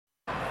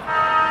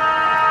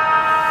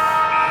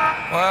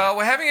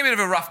bit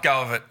of a rough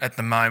go of it at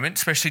the moment,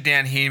 especially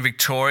down here in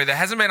Victoria. There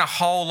hasn't been a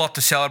whole lot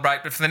to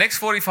celebrate, but for the next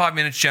 45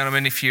 minutes,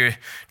 gentlemen, if you're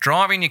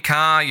driving your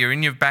car, you're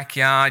in your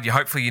backyard,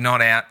 hopefully you're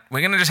not out, we're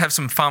going to just have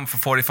some fun for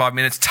 45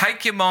 minutes.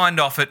 Take your mind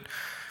off it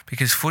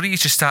because footy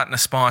is just starting to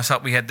spice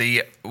up.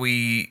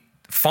 We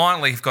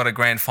finally have got a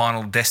grand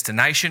final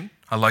destination,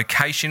 a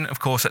location, of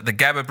course, at the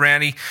Gabba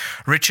Brownie.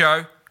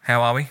 Richo,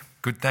 how are we?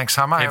 Good, thanks,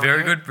 Hummer. Yeah,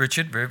 very good,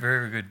 Richard. Very,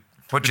 very good.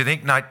 What do you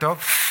think, Nate Dogg?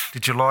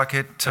 Did you like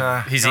it?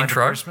 His going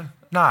intro? To Brisbane?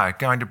 No,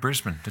 going to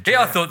Brisbane.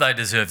 I thought they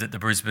deserved it, the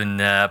Brisbane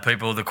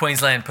people, the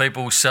Queensland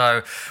people.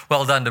 So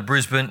well done to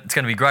Brisbane. It's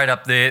going to be great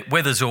up there.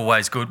 Weather's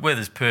always good.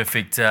 Weather's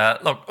perfect.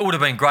 Look, it would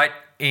have been great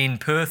in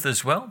Perth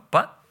as well,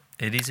 but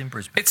it is in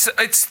Brisbane.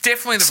 It's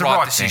definitely the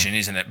right decision,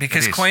 isn't it?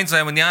 Because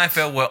Queensland, when the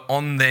AFL were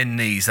on their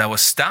knees, they were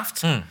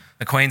stuffed.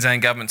 The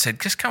Queensland government said,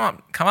 just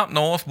come up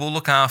north, we'll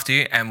look after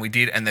you, and we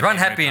did. And they're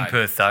unhappy in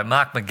Perth, though.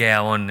 Mark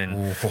McGowan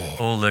and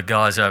all the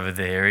guys over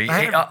there.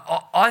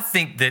 I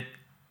think that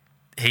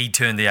he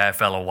turned the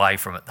AFL away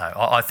from it, though.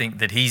 I think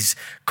that his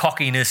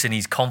cockiness and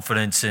his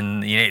confidence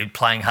and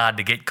playing hard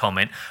to get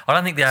comment, I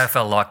don't think the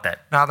AFL liked that.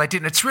 No, they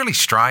didn't. It's really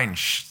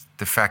strange,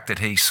 the fact that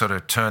he sort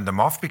of turned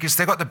them off, because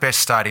they've got the best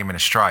stadium in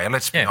Australia.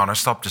 Let's be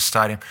honest, Optus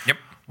Stadium. Yep.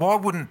 Why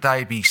wouldn't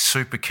they be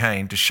super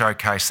keen to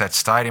showcase that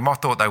stadium? I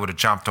thought they would have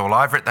jumped all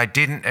over it. They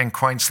didn't, and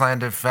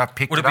Queensland have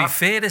picked it up. Would it be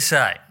fair to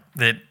say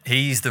that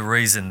he's the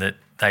reason that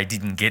they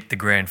didn't get the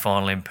grand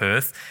final in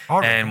Perth,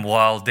 and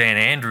while Dan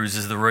Andrews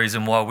is the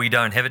reason why we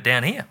don't have it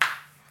down here?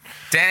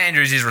 Dan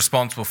Andrews is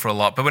responsible for a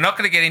lot, but we're not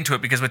going to get into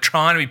it because we're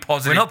trying to be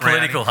positive. We're not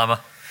political, Hummer.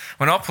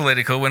 We're not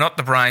political. We're not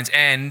the brains,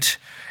 and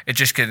it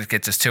just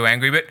gets us too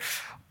angry. But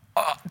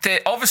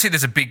obviously,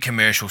 there's a big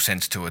commercial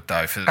sense to it,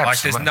 though. The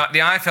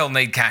AFL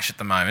need cash at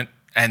the moment,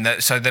 and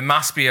so there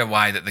must be a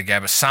way that the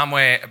Gabba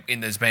somewhere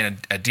there's been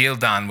a deal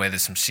done where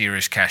there's some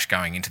serious cash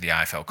going into the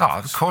AFL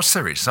coffers. Oh, of course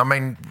there is. I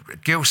mean,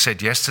 Gil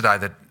said yesterday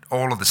that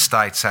all of the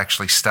states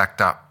actually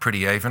stacked up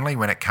pretty evenly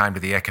when it came to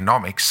the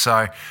economics.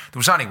 So there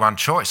was only one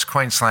choice.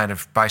 Queensland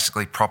have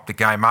basically propped the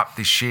game up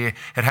this year.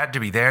 It had to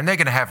be there. And they're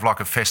going to have like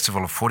a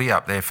festival of footy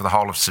up there for the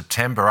whole of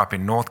September up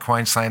in North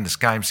Queensland. There's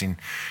games in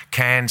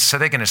Cairns. So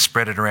they're going to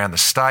spread it around the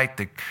state.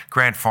 The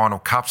Grand Final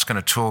Cup's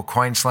going to tour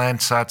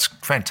Queensland. So it's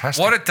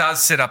fantastic. What it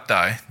does set up,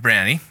 though,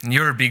 Brownie, and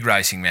you're a big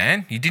racing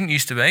man. You didn't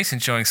used to be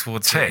since joining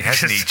Sports.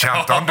 Hasn't he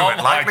jumped onto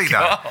it lately,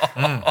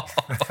 though?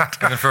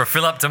 Going for a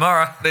fill-up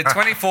tomorrow. The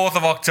 24th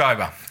of October.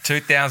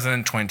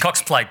 2020.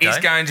 Cox Plate Day. Is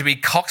going to be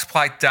Cox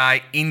Plate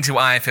Day into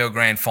AFL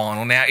Grand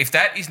Final. Now, if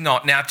that is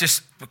not... Now,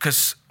 just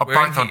because...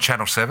 both on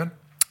Channel 7?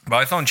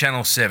 Both on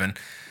Channel 7.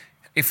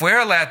 If we're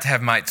allowed to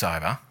have mates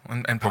over...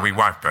 Well, we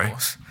won't be.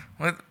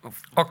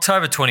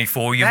 October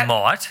 24,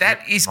 might.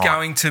 That is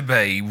going to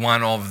be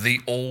one of the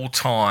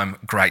all-time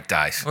great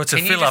days. Well, it's a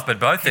fill-up at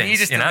both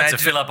ends. It's a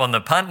fill-up on the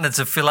punt and it's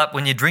a fill-up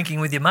when you're drinking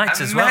with your mates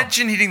as well.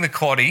 Imagine hitting the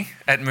quaddie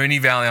at Moonee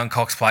Valley on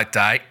Cox Plate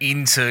Day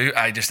into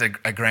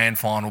a grand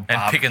final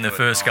and picking the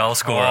first goal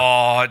scorer.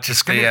 Oh,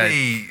 it's going to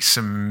be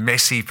some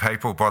messy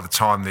people by the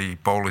time the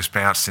ball is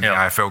bounced in the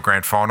AFL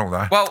Grand Final,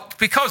 though. Well,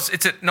 because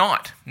it's at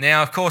night.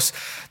 Now, of course,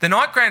 the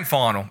night grand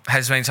final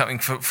has been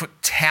something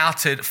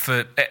touted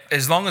for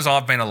as long as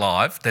I've been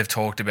alive. They've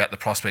talked about the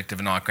prospect of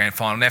a night grand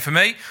final. Now, for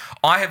me,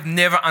 I have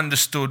never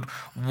understood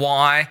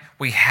why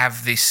we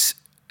have this,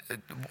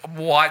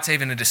 why it's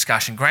even a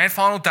discussion. Grand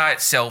final day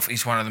itself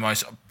is one of the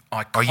most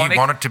iconic. Oh, you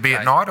want it to be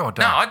at night or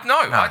day?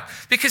 No.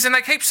 Because then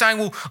they keep saying,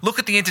 well, look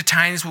at the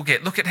entertainers we'll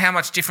get. Look at how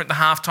much different the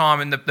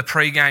halftime and the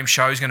pre-game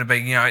show is going to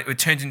be. It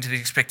turns into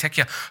the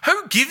spectacular.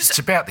 It's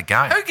about the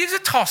game. Who gives a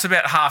toss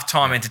about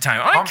halftime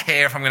entertainment? I don't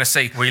care if I'm going to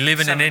see. We live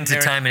in an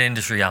entertainment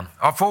industry,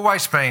 I've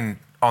always been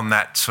on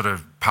that sort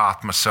of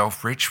path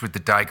myself, Rich, with the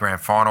day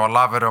grand final. I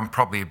love it. I'm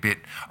probably a bit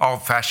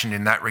old-fashioned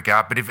in that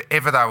regard, but if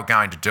ever they were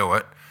going to do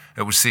it,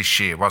 it was this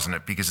year, wasn't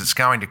it? Because it's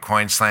going to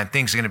Queensland.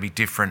 Things are going to be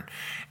different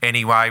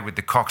anyway with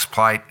the Cox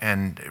Plate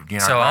and,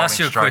 So I'll ask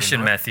you a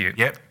question, Matthew.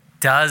 Yep.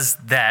 Does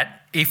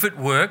that, if it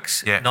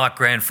works, night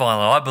grand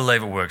final, I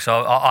believe it works.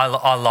 I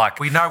like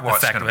the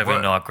fact of having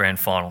a night grand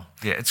final.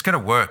 Yeah, it's going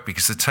to work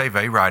because the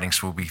TV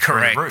ratings will be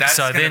correct.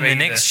 So then the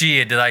next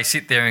year, do they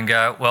sit there and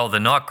go, well, the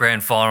night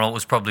grand final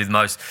was probably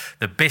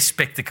the best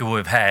spectacle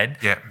we've had.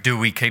 Yeah. Do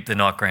we keep the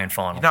night grand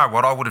final? You know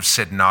what? I would have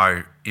said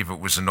no if it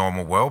was a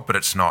normal world, but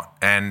it's not.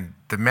 And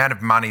the amount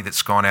of money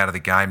that's gone out of the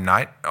game,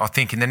 Nate, I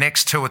think in the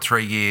next 2 or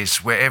 3 years,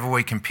 wherever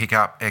we can pick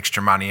up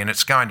extra money, and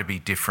it's going to be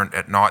different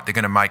at night, they're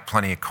going to make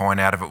plenty of coin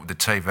out of it with the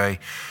TV.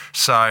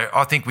 So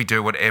I think we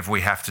do whatever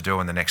we have to do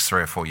in the next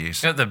 3 or 4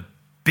 years. The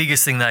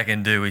biggest thing they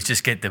can do is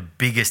just get the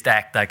biggest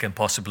act they can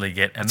possibly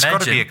get. It's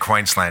got to be a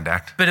Queensland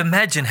act. But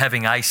imagine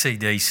having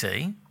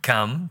AC/DC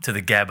come to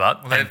the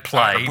Gabba and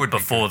play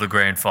before the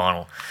grand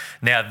final.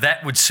 Now,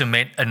 that would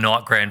cement a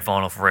night grand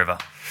final forever.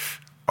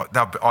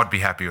 I'd be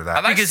happy with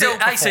that. Because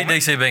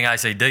AC/DC being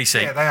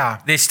AC/DC, yeah, they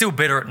are. They're still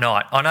better at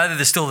night. I know that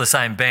they're still the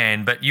same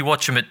band, but you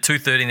watch them at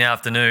 2:30 in the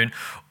afternoon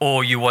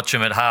or you watch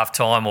them at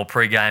halftime or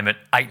pre-game at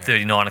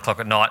 8:30, 9 o'clock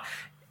at night.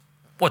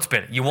 what's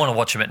better? You want to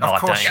watch them at night,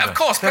 course don't you? you do. Of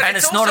course, but And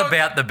it's also- not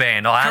about the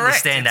band. I Correct.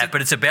 understand It's that,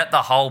 but it's about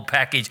the whole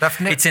package.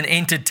 It's an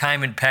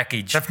entertainment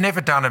package. They've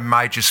never done a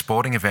major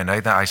sporting event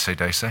either,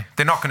 AC/DC.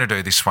 They're not going to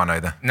do this one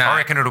either. No, I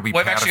reckon it'll be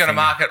We've actually got a Powderfinger.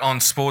 market on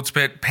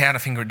Sportsbet.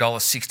 Powderfinger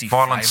 $1.60.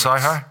 Violent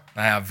favourites. Soho?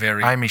 They are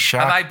very. Amy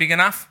Shark. Are they big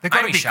enough? They've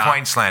got Amy to be Shark.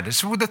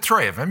 Queenslanders. With the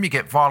three of them, you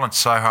get Violent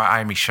Soho,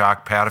 Amy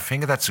Shark,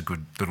 Powderfinger. That's a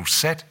good little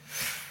set.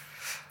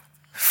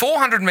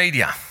 400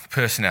 media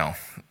personnel,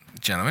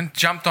 gentlemen,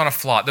 jumped on a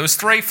flight. There was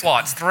 3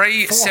 flights.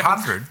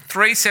 400?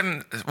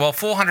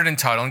 400 in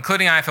total,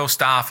 including AFL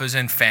staffers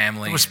and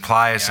family. It was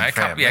players and a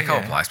couple, family, Yeah, a couple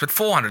yeah. of players, but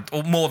 400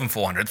 or more than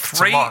 400. a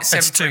Three lot.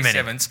 It's too many.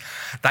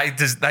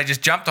 737s. They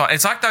just jumped on.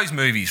 It's like those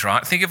movies,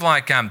 right? Think of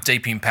like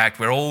Deep Impact,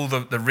 where all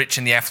the rich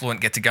and the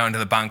affluent get to go into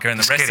the bunker, and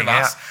Just the rest of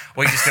getting us, out.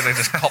 we just got to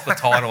just cop the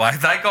tide away.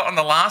 They got on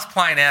the last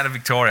plane out of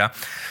Victoria.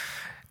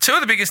 2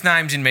 of the biggest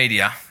names in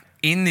media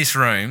in this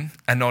room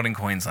are not in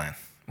Queensland.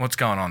 What's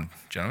going on,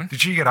 gentlemen?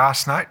 Did you get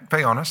asked, Nate?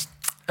 Be honest.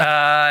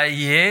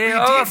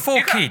 Yeah. Oh, did. 4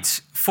 You got-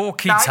 kids. 4 No,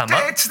 kids, Hummer.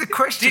 answer the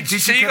question.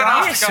 Did so you you get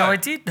got asked? asked? Yes, Go. I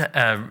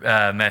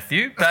did,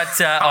 Matthew,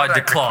 but I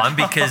declined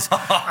because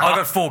I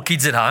got 4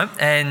 kids at home,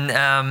 and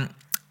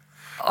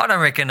I don't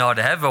reckon I'd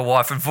have a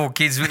wife and 4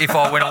 kids if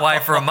I went away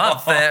for a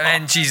month,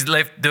 and she's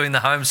left doing the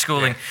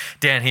homeschooling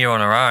down here on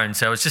her own.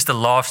 So it's just a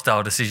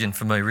lifestyle decision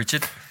for me,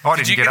 Richard. I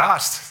Did didn't you get get-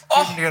 asked.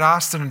 Oh. Didn't get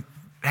asked and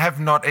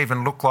have not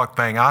even looked like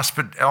being asked.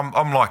 But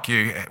I'm like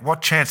you.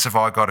 What chance have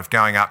I got of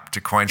going up to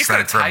You could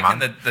Queensland have for a taken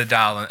month? the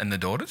Dale and the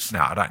daughters. No,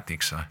 I don't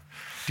think so.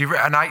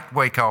 An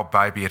 8-week-old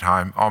baby at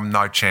home, I'm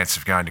no chance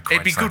of going to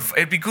It'd Queensland. be good.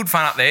 It'd be good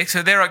fun up there.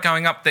 So they're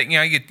going up there. You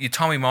know, your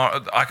Tommy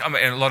Morris. I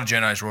mean, a lot of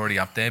journos are already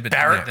up there. But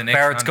the next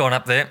Barrett's one, gone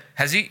up there.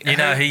 Has he? You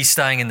know, he's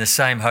staying in the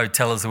same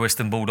hotel as the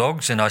Western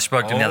Bulldogs, and I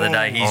spoke to him the other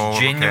day. He's look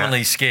genuinely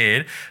out.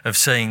 scared of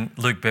seeing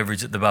Luke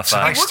Beveridge at the buffet. So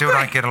they would still be.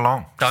 don't get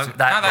along. No,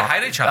 they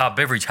hate each other.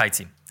 Beveridge hates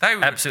him. They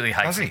would- Absolutely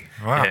hates Does he? him.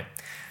 Wow. Yeah.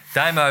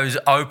 Damo's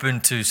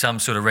open to some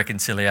sort of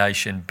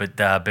reconciliation, but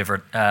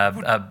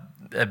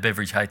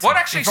Beveridge hates What him.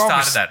 actually If I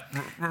was- started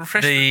that?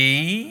 Refresh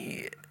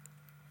me. The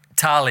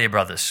Talia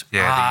brothers.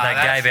 Yeah, they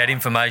that's- gave out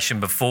information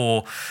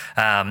before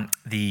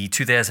the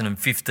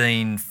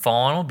 2015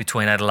 final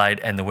between Adelaide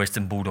and the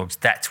Western Bulldogs.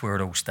 That's where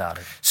it all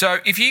started. So,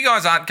 if you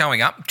guys aren't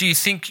going up, do you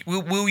think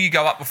will you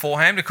go up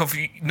beforehand? Because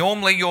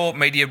normally your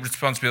media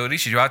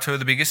responsibilities, you are 2 of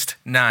the biggest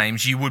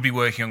names, you would be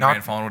working on No.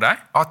 grand final day.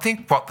 I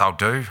think what they'll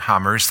do,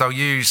 Hummer, is they'll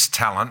use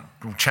talent,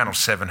 Channel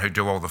 7 who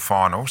do all the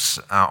finals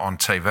on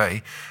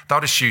TV, they'll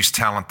just use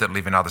talent that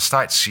live in other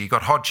states. So you've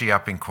got Hodgie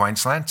up in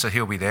Queensland, so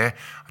he'll be there.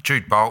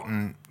 Jude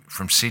Bolton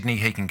from Sydney,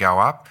 he can go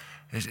up.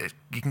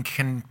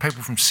 Can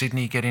people from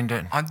Sydney get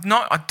into... I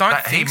don't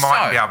He think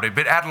might so. be able to,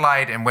 but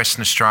Adelaide and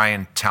Western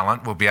Australian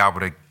talent will be able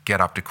to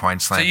get up to So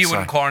Queensland. you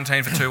wouldn't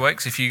quarantine for 2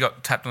 weeks if you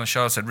got tapped on the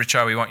shoulder and said,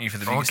 "Richo, we want you for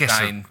the I biggest guess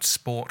day it in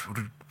sport."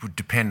 would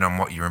depend on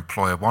what your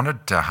employer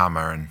wanted,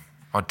 Hummer, and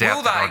I doubt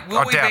Will that. they?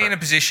 Will we be in a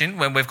position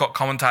when we've got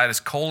commentators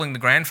calling the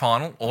grand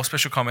final or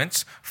special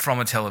comments from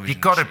a television?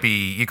 You got to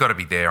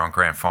be there on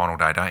grand final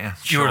day, don't you?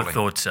 You would have Surely.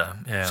 thought so.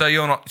 Yeah. So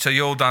you're not. So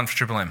you're all done for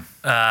Triple M.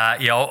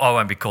 Yeah, I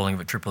won't be calling it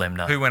for Triple M.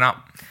 No. Who went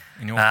up?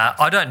 In your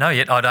I don't know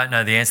yet. I don't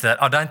know the answer to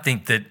that. I don't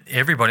think that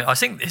everybody. I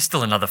think there's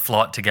still another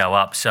flight to go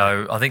up,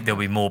 so I think there'll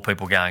be more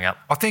people going up.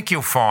 I think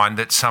you'll find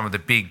that some of the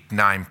big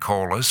name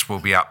callers will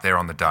be up there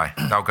on the day.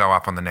 They'll go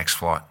up on the next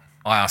flight.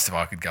 I asked if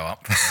I could go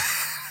up.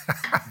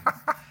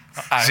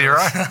 0?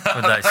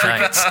 What they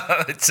say?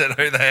 It said,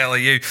 "Who the hell are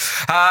you?"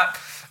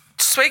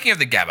 Speaking of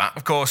the Gabba,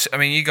 of course, I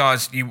mean, you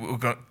guys, you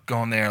would have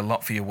gone there a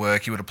lot for your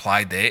work. You would have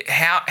played there.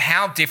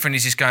 How different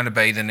is this going to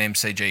be than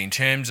MCG in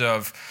terms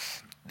of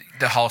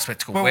the whole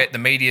spectacle, Well- where the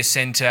media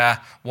centre,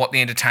 what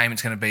the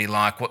entertainment's going to be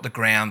like, what the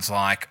ground's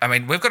like? I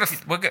mean, we've got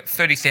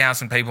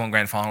 30,000 people on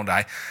grand final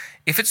day.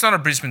 If it's not a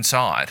Brisbane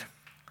side,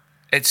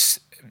 it's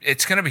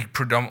going to be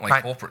predominantly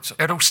Mate, corporates.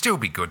 it'll still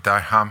be good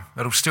though,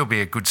 It'll still be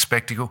a good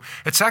spectacle.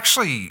 It's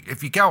actually,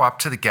 if you go up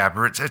to the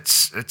Gabba,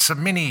 it's a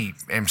mini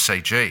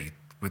MCG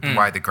with the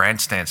way the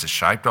grandstands are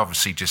shaped.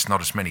 Obviously, just not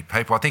as many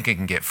people. I think it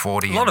can get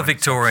 40. A lot of and-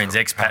 Victorians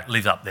expat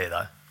live up there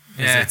though.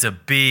 Yeah. It's a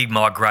big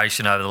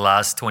migration over the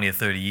last 20 or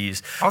 30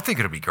 years. I think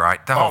it'll be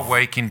great. The whole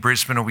week in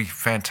Brisbane will be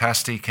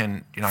fantastic,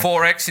 and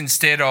 4X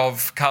instead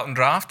of Carlton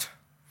Draft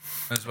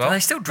as well. Do they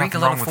still drink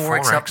Nothing a lot of wrong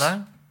with 4X up 4X.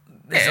 though?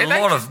 Yeah,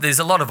 There's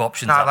a lot of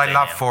options. no, up they there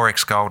love now.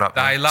 4X Gold up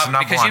there. They It's love the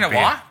number because you know one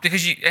beer. why?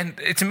 Because and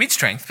it's a mid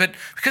strength, but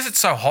because it's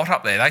so hot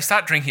up there, they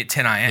start drinking at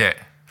 10 a.m. Yeah.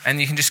 and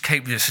you can just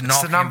keep just It's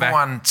knocking the number back.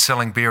 one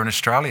selling beer in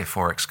Australia,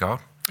 4X Gold.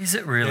 Is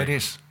it really? It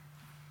is.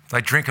 They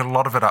drink a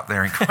lot of it up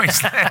there in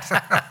Queensland.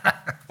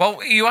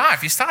 Well, you are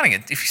if you're starting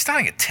at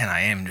 10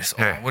 a.m. Just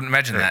Yeah. I wouldn't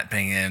imagine that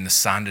being there in the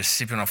sun, just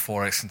sipping on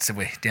 4X and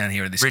we're down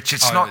here at this. Rich,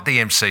 it's not the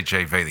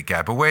MCGV, the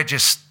Gabba. We're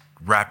just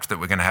wrapped that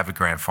we're going to have a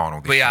grand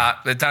final this We year. are.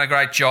 They've done a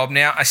great job.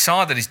 Now, a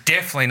side that is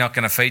definitely not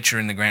going to feature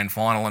in the grand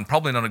final and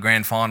probably not a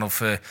grand final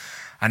for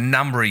a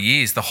number of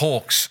years, the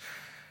Hawks.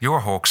 You're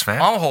a Hawks fan.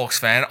 I'm a Hawks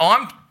fan.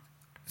 I'm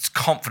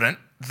confident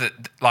that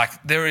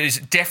there is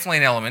definitely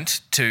an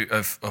element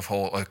of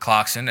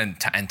Clarkson and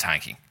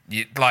tanking.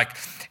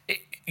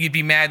 you'd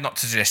be mad not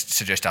to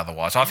suggest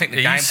otherwise. I think the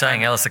Are game you saying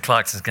plan- Alistair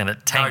Clarkson's going to No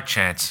tank?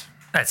 chance.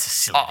 That's a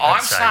silly.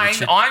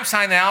 I'm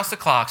saying that Alistair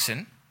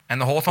Clarkson and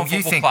the Hawthorn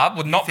Football Club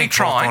would not be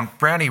trying.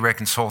 Brownie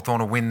reckons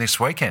Hawthorn will win this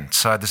weekend,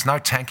 so there's no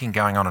tanking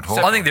going on at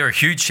Hawthorn. I think they're a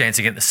huge chance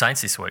against the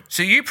Saints this week.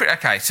 So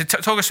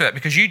talk us through that,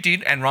 because you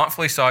did, and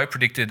rightfully so,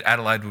 predicted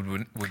Adelaide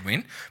would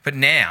win, but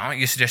now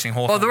you're suggesting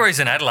Hawthorn. Well, the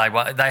reason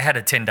Adelaide, they had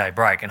a 10-day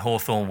break and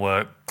Hawthorn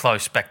were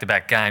close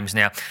back-to-back games.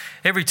 Now,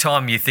 every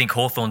time you think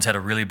Hawthorn's had a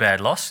really bad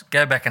loss,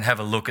 go back and have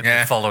a look at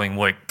the following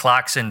week.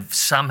 Clarkson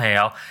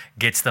somehow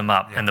gets them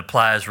up and the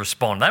players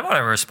respond. They might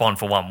only respond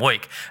for 1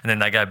 week and then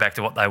they go back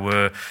to what they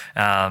were,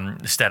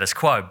 status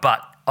quo.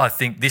 But I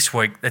think this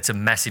week, that's a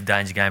massive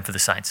danger game for the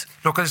Saints.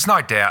 Look, there's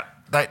no doubt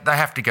they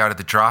have to go to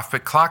the draft,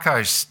 but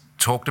Clarko's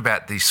talked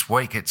about this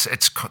week. It's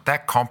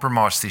that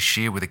compromise this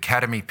year with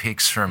academy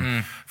picks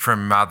from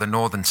the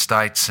northern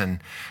states, and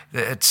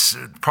it's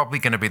probably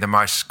going to be the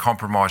most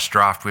compromised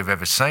draft we've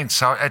ever seen.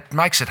 So it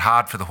makes it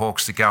hard for the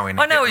Hawks to go in.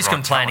 I know he's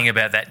complaining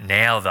about that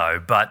now,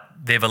 though, but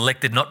they've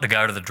elected not to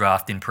go to the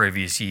draft in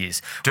previous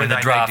years. Do they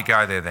need to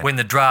go there then? When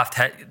the draft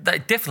they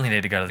definitely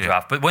need to go to the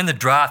draft, but when the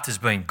draft has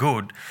been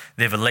good,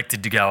 they've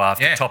elected to go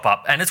after top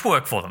up, and it's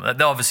worked for them.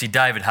 Obviously,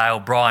 David Hale,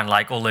 Brian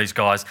Lake, all these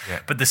guys,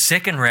 but the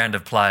second round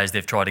of players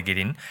they've tried to get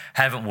in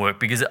haven't worked,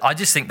 because I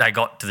just think they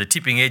got to the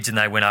tipping edge and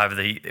they went over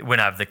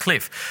the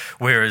cliff.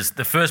 Whereas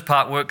the first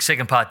part worked,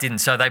 second part didn't.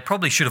 So they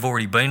probably should have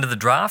already been to the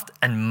draft,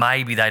 and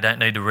maybe they don't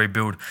need to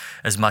rebuild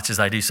as much as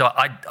they do. So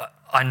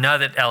I know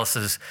that Alice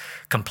has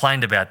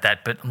complained about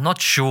that, but I'm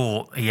not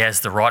sure he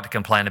has the right to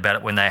complain about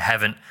it when they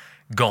haven't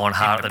gone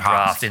hard at the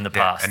draft in the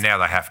past. And now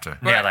they have to.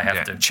 Now they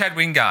have to. Chad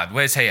Wingard,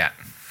 where's he at?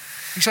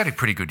 He's had a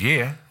pretty good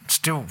year.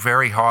 Still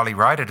very highly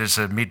rated as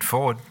a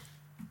mid-forward.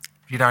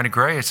 You don't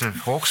agree as a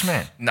Hawks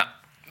man? No.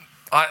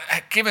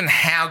 Given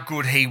how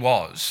good he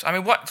was, I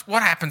mean, what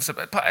happens?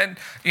 I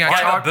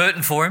got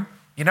Burton for him.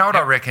 You know what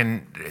I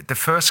reckon? The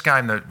first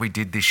game that we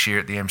did this year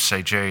at the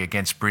MCG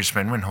against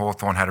Brisbane, when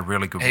Hawthorn had a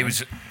really good win,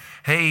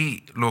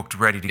 he looked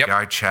ready to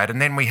go, Chad.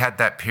 And then we had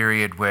that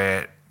period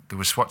where there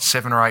was,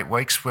 7 or 8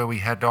 weeks where we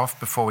had off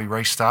before we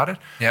restarted.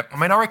 Yep. I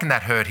mean, I reckon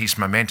that hurt his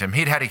momentum.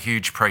 He'd had a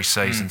huge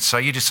pre-season. So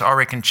I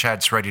reckon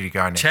Chad's ready to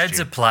go next year. Chad's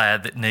a player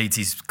that needs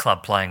his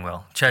club playing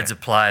well. Chad's a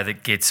player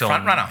that gets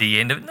on the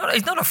end of it.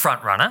 He's not a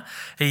front runner.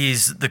 He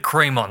is the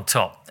cream on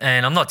top.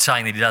 And I'm not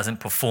saying that he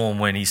doesn't perform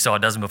when his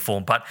side doesn't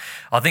perform, but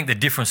I think the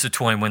difference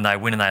between when they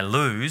win and they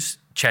lose,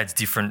 Chad's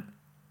different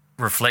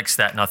reflects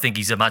that, and I think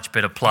he's a much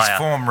better player. His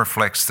form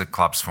reflects the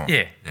club's form.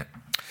 Yeah.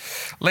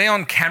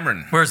 Leon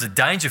Cameron. Whereas at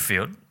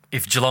Dangerfield,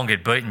 if Geelong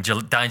get beaten,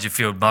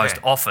 Dangerfield most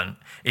often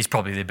is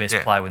probably their best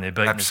player when they're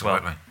beaten as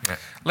well. Yeah.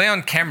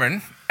 Leon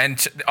Cameron,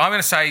 and I'm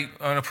going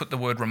to put the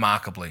word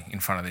remarkably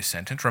in front of this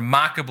sentence.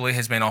 Remarkably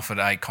has been offered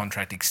a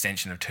contract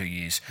extension of 2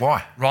 years.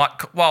 Why? Right.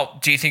 Well,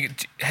 do you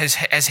think has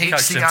he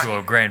coached them to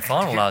a grand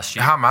final last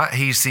year? Hummer,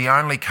 he's the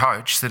only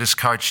coach that has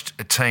coached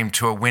a team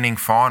to a winning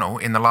final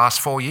in the last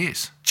 4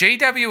 years.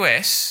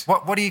 GWS.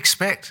 What do you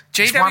expect?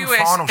 GWS. He's won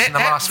finals in the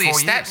last 4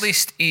 years. That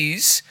list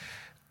is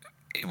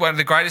one of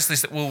the greatest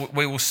lists that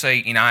we will see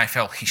in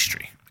AFL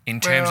history in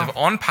terms of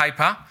on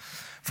paper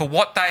for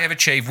what they have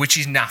achieved, which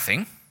is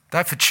nothing.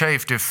 They've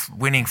achieved a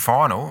winning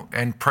final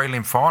and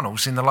prelim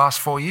finals in the last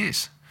 4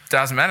 years.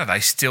 Doesn't matter.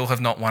 They still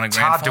have not won a grand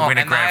final. It's hard to win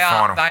a grand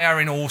final. They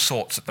are in all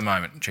sorts at the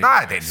moment. GWS.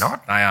 No, they're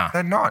not. They are.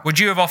 They're not. Would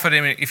you have offered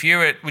him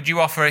would you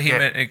offer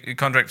him a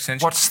contract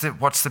extension?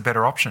 What's the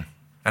better option?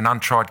 An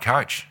untried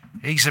coach.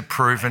 He's a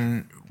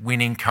proven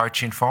winning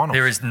coach in finals.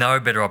 There is no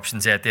better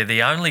options out there.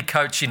 The only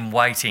coach in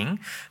waiting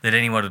that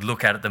anyone would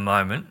look at the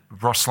moment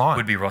Ross Lyon.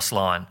 would be Ross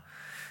Lyon.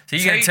 So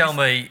you're going to tell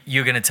me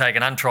you're going to take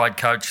an untried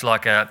coach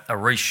like a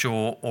Reece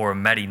Shaw or a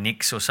Matty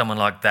Nix or someone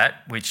like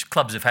that, which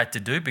clubs have had to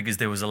do because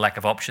there was a lack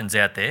of options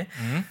out there.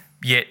 Mm-hmm.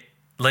 Yet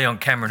Leon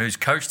Cameron, who's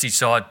coached his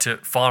side to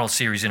final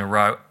series in a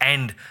row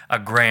and a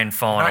grand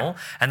final,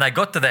 and they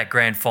got to that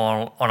grand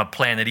final on a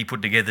plan that he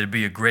put together to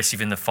be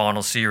aggressive in the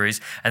final series,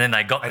 and then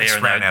they got there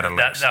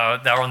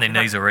and they were on their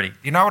knees already.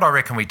 You know what I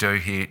reckon we do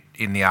here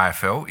in the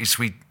AFL is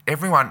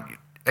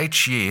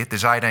each year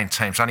there's 18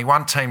 teams. Only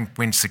one team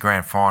wins the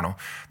grand final.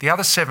 The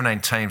other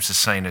 17 teams are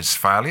seen as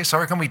failures. I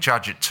reckon we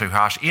judge it too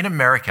harsh. In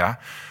America,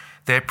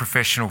 their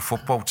professional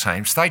football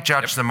teams, they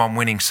judge them on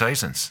winning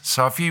seasons.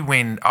 So if you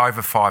win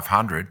over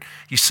 500,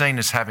 you're seen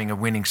as having a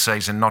winning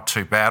season, not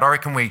too bad. I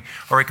reckon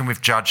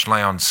we've judged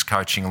Leon's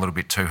coaching a little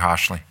bit too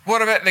harshly.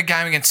 What about the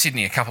game against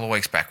Sydney a couple of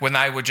weeks back when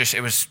they were just,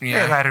 it was, you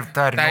know. Yeah,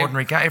 they had an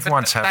ordinary game.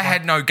 Everyone's had one. They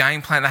had no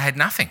game plan. They had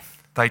nothing.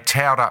 They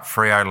towed up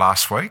Freo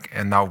last week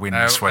and they'll win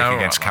this week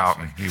against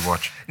Carlton. You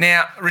watch.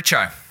 Now,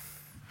 Richo,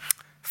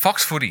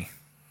 Fox Footy.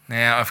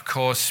 Now, of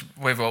course,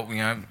 we've all, you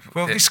know.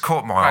 Well, this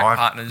caught my eye.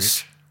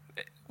 Partners.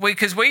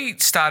 Because we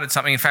started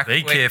something, in fact.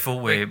 Be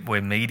careful,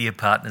 we're media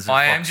partners.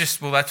 I am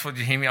just, well, that's what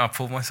you hear me. I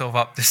pulled myself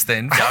up just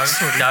then.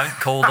 Don't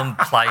call them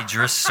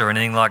plagiarists or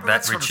anything like that,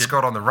 That's Richard. What it's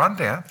got on the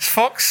rundown.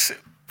 Fox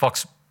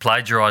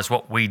plagiarise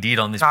what we did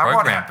on this No, program.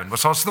 what happened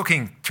was I was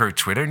looking through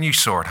Twitter, and you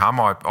saw it, Hum.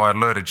 I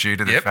alerted you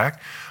to the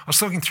fact. I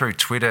was looking through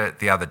Twitter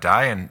the other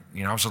day, and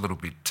I was a little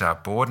bit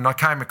bored, and I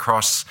came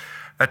across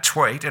a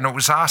tweet, and it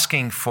was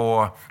asking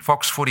for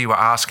Fox Footy were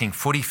asking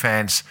footy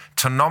fans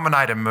to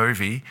nominate a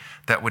movie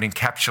that would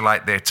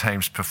encapsulate their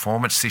team's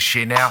performance this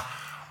year. Now,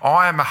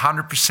 I am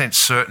 100%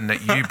 certain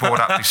that you brought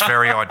up this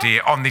very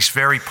idea on this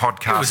very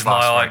podcast. It was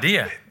last my week.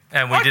 idea.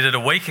 And we did it a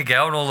week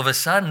ago, and all of a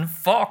sudden,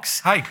 Fox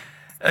Hey,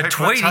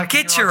 tweeting,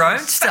 get your own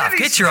stuff,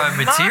 get your own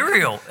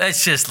material.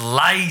 It's just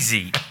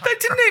lazy. They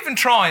didn't even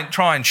try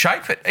and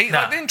shape it. They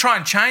didn't try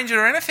and change it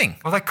or anything.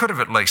 Well, they could have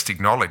at least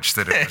acknowledged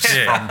that it was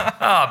Yeah. from.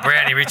 Oh,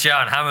 Brownie, Richo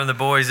and Hummer and the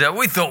boys,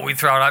 we thought we'd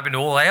throw it open to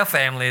all our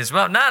family as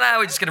well. No,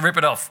 we're just going to rip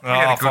it off. You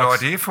had a good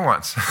Fox. idea for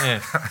once.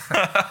 Yeah.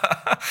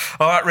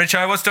 All right,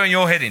 Richo, what's doing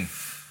your head in?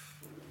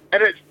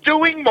 And it's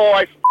doing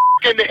my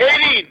f***ing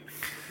head in.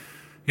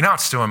 You know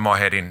what's doing my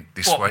head in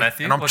this What, week?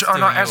 Matthew? And What's as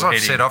doing I've your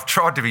head said, in? I've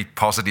tried to be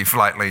positive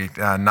lately,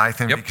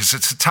 Nathan, Yep. because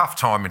it's a tough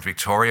time in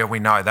Victoria. We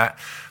know that.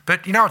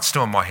 But you know what's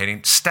doing my head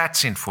in?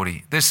 Stats in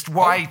footy. There's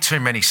way too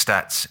many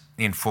stats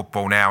in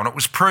football now. And it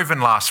was proven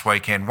last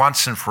weekend,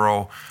 once and for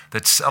all,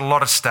 that a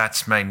lot of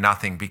stats mean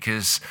nothing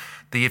because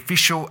the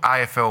official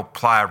AFL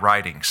player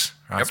ratings,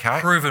 okay?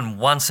 Proven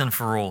once and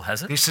for all,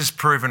 has it? This is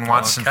proven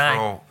once and for Okay.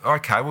 all.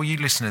 Okay, well, you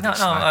listen to No, this,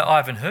 no, mate. I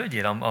haven't heard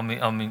yet. I'm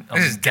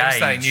This is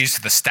devastating engaged. news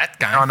for the stat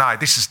game. Oh, no,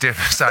 this is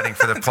devastating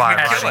for the player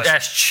ratings.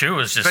 Ash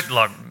Chewer's just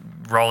like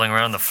rolling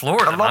around on the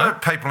floor at A the lot moment.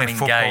 of people in I'm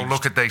football engaged.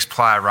 look at these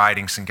player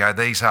ratings and go,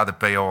 these are the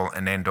be-all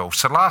and end-all.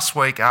 So last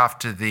week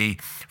after the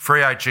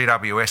Freo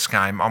GWS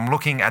game, I'm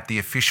looking at the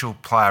official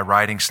player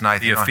ratings,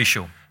 Nathan. The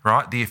official.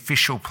 Right, the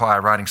official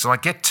player ratings. And I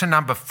get to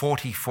number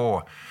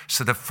 44.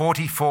 So the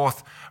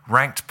 44th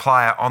ranked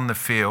player on the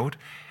field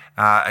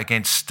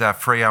against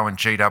Freo and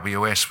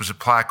GWS was a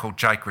player called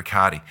Jake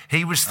Riccardi.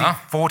 He was the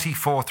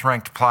 44th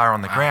ranked player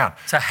on the ground.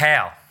 So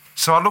how?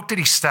 So I looked at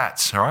his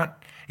stats, all right?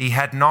 He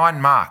had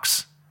 9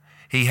 marks.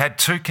 He had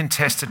 2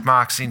 contested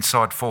marks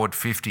inside forward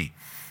 50.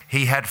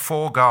 He had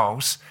 4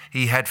 goals.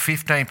 He had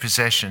 15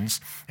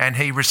 possessions, and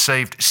he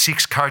received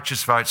 6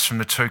 coaches' votes from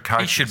the 2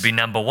 coaches. He should be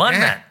number one,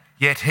 Matt.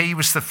 Yet he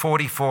was the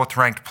 44th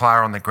ranked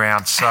player on the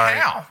ground. So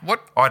How?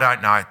 What? I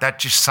don't know. That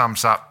just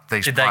sums up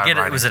these Did they player get it?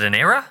 ratings. Was it an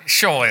error?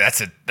 Surely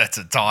that's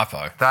a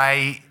typo.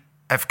 They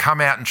have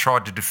come out and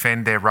tried to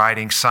defend their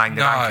ratings, saying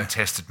that No.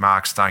 uncontested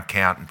marks don't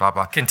count and blah,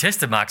 blah.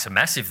 Contested marks are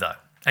massive, though,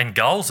 and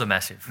goals are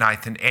massive.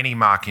 Nathan, any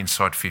mark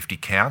inside 50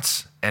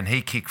 counts, and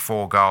he kicked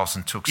 4 goals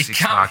and took 6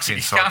 marks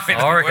inside 50.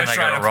 I reckon they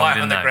got it wrong, on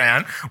didn't the they?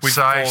 ground with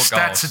So 4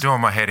 stats goals. are doing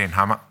my head in,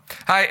 Hummer.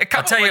 Hey, a I'll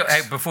couple tell you, of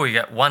weeks, hey, before you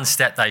get one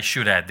stat they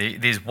should add.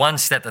 There's one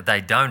stat that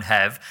they don't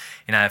have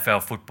in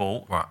AFL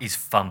football What? is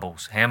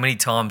fumbles. How many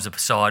times a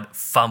side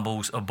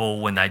fumbles a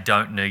ball when they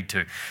don't need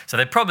to? So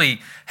they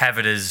probably have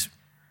it as,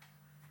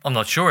 I'm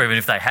not sure even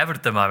if they have it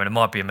at the moment. It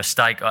might be a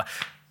mistake.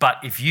 But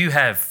if you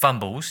have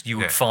fumbles, you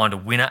would Yeah. find a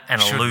winner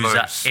and a Should loser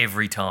lose.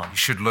 every time. You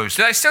should lose.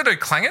 do they still do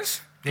clangers?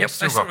 Yep,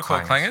 They still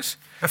record clangers.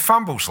 A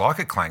fumble's like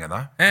a clanger,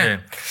 though. Yeah.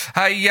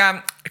 Hey,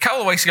 a couple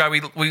of weeks ago,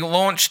 we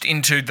launched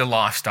into the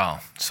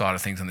lifestyle side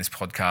of things on this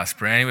podcast,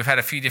 Brownie. We've had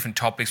a few different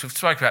topics. We've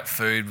spoken about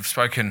food. We've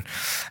spoken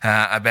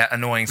about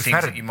annoying things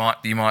had that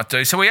you might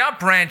do. So we are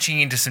branching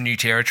into some new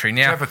territory Do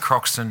you now. have a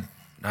Croxton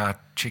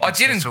chicken I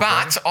didn't, schnitzel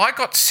but burger? I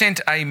got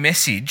sent a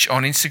message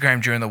on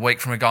Instagram during the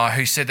week from a guy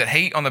who said that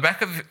he, on the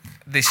back of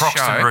this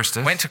Croxton show,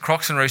 Roosters. went to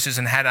Croxton Roosters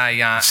and had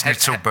a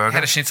Schnitzel burger.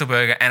 Had a schnitzel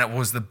burger, and it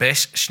was the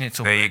best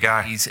schnitzel There you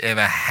burger go. he's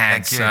ever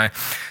had. Thank you. So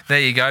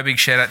there you go. Big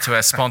shout out to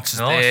our sponsors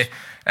Nice. there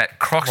at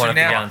Croxton. Might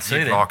have to go Now, and see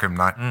You'd them. like 'em,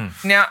 mate.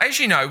 now, as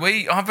you know,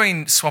 I've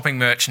been swapping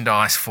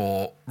merchandise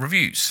for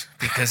reviews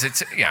because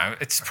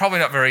it's probably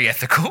not very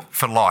ethical,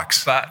 For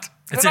likes. but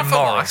It's not for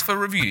immoral. likes, for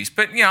reviews.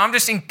 But I'm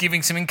just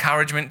giving some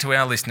encouragement to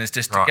our listeners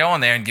just to Right. go on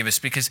there and give us,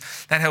 because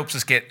that helps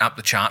us get up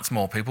the charts.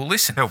 More people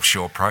listen. Helps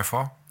your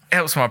profile.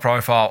 Helps my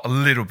profile a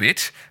little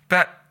bit.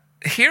 But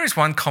here is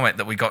one comment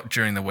that we got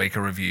during the week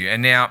of review.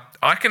 And now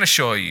I can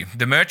assure you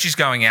the merch is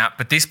going out,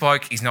 but this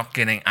bloke is not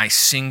getting a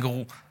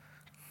single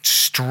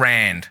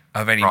strand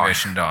of any Right.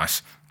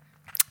 merchandise.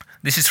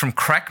 This is from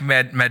Crack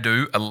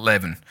Madu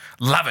 11.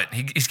 Love it.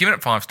 He's given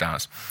it 5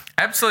 stars.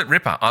 Absolute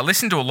ripper. I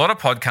listen to a lot of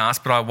podcasts,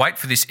 but I wait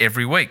for this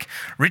every week.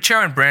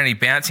 Richo and Brownie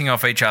bouncing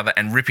off each other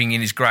and ripping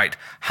in is great.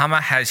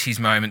 Hummer has his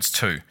moments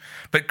too.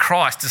 But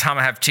Christ, does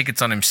Hummer have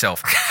tickets on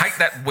himself? Hate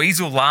that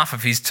weasel laugh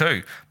of his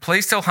too.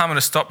 Please tell Hummer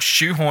to stop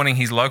shoehorning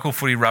his local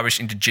footy rubbish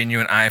into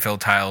genuine AFL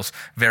tales.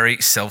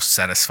 Very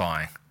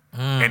self-satisfying.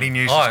 Any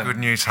news Oh, is good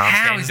news, Hum.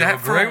 how Tend is to that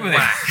for agree a with him,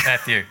 whack?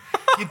 Matthew.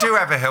 You do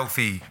have a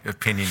healthy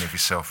opinion of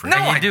yourself, really.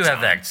 No, And I you do have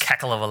don't. that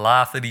cackle of a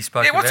laugh that he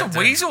spoke Yeah, about. what's a too.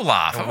 weasel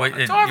laugh? A we- Do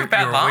I have a you're-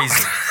 bad you're a laugh?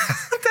 weasel.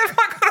 Have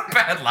I got a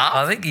bad laugh?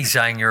 I think he's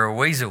saying you're a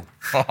weasel.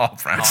 Oh,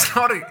 Brownie. It's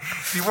not a,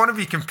 if you want to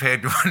be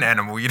compared to an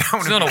animal, you don't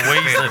want It's to not be a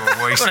compared weasel. to a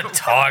It's weasel. not a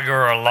tiger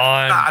or a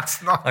lion. Nah,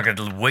 it's not. Like a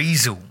little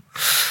weasel.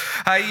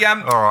 Hey, All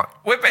right.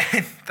 we've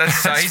been, so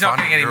That's he's not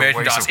funny, getting any you're a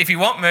merchandise. weasel. If you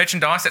want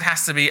merchandise, it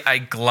has to be a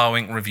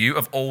glowing review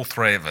of all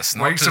three of us.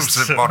 Not Weasel's just,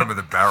 at the bottom of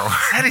the barrel.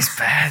 that is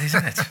bad,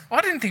 isn't it?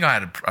 I didn't think I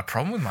had a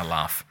problem with my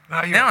laugh.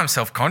 No, you- Now I'm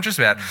self-conscious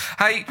about it.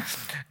 Hey,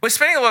 we're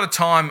spending a lot of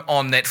time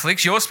on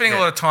Netflix. You're spending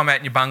a lot of time out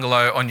in your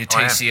bungalow on your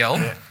I am, TCL.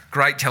 yeah.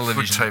 Great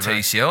television Good TV.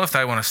 TCL. If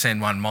they want to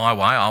send one my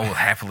way, I will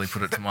happily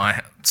put it to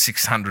my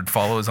 600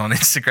 followers on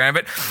Instagram.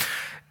 But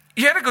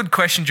you had a good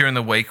question during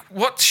the week.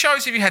 What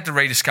shows have you had to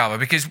rediscover?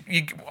 Because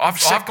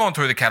I've gone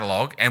through the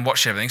catalogue and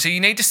watched everything, so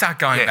you need to start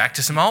going Yeah. back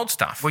to some old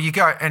stuff. Well, you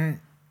go, and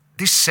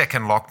this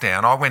second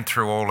lockdown, I went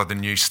through all of the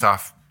new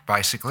stuff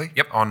basically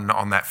Yep.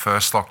 on that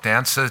first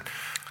lockdown. So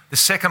the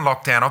second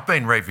lockdown, I've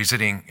been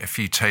revisiting a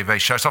few TV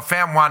shows. I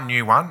found one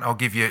new one. I'll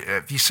give you.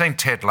 Have you seen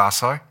Ted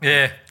Lasso?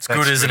 Yeah, it's That's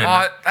good, isn't good. it?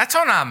 Oh, that's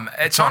on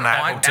it's on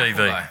Apple TV.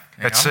 though. Yeah,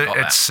 It's I've got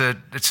that.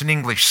 it's an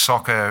English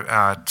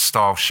soccer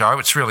style show.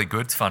 It's really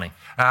good. It's funny.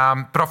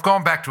 But I've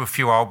gone back to a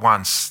few old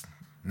ones,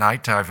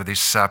 Nate, over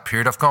this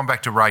period. I've gone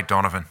back to Ray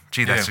Donovan.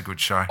 Gee, that's a good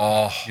show.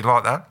 Oh. You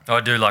like that? I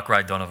do like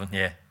Ray Donovan,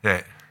 yeah.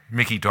 Yeah,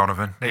 Mickey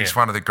Donovan. He's Yeah.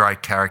 one of the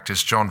great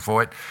characters. John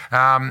Voight.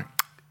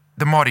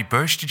 The Mighty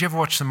Boosh. Did you ever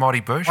watch The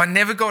Mighty Boosh? I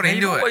never got You've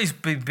into it. always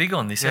been big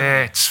on this, Yeah, haven't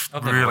you? it's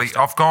I've never really. watched it.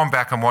 I've gone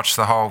back and watched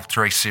the whole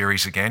 3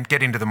 series again.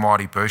 Get into The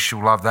Mighty Boosh.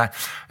 You'll love that.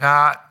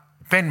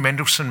 Ben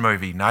Mendelsohn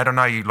movie, Nate. I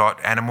know you like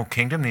Animal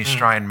Kingdom, the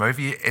Australian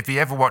movie. Have you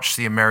ever watched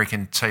the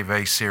American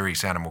TV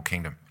series Animal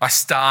Kingdom? I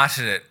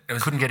started it.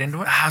 Couldn't get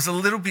into it? I was a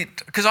little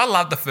bit because I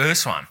loved the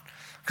first one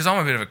because I'm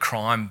a bit of a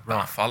crime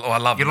buff. I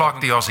love. You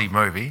like the Aussie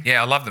movie?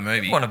 Yeah, I love the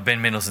movie. One of Ben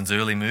Mendelsohn's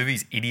early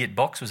movies, Idiot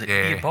Box. Was it Yeah.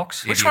 Idiot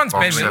Box? Which Idiot one's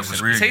Ben Box, that Mendelsohn?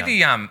 was Is he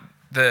really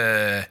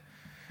the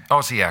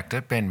Aussie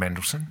actor, Ben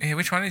Mendelsohn. yeah?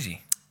 Which one is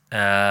he?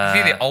 Is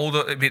he the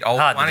older, a bit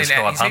older hard to one?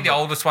 describe, Is he the huh?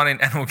 oldest one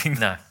in Animal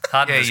Kingdom? No,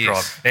 hard to Yeah, he describe.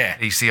 is. Yeah.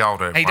 He's the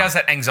older He one. does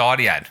that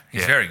anxiety ad.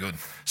 He's Yeah. very good.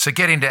 So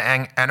get into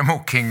Animal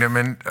Kingdom,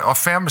 and I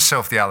found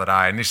myself the other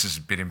day, and this is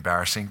a bit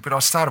embarrassing, but I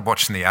started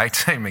watching the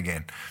A-Team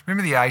again.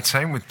 Remember the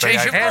A-Team with Jeez,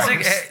 B.A. you've How's got-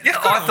 it- You've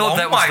got I a thought long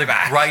that was way the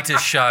back.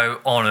 greatest show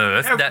on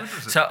earth. How good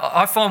was it? So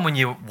I find when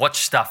you watch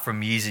stuff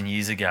from years and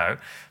years ago,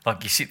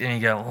 like you sit there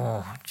and you go,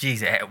 oh,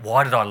 geez,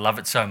 why did I love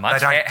it so much? They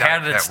don't How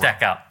date did it that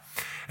stack up?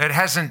 It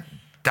hasn't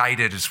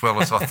dated as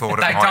well as I thought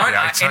it They might don't be.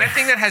 A-Team.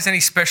 anything that has any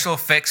special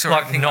effects or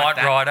Like anything Knight like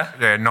that. Rider.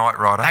 Yeah, Knight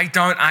Rider. They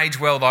don't age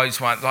well.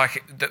 Those ones,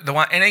 like the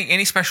one,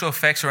 any special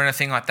effects or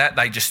anything like that,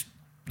 they just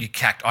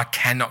I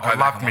cannot go I back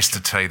loved and watch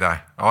Mr. T though.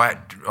 I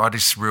had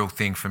this real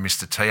thing for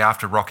Mr. T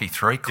after Rocky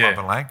 3,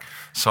 Clubber Yeah. Lang.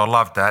 So I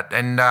loved that.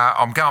 And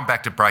I'm going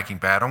back to Breaking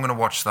Bad. I'm going to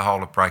watch the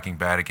whole of Breaking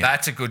Bad again.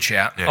 That's a good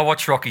shout. Yeah. I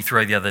watched Rocky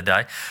 3 the other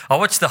day. I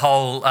watched the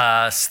whole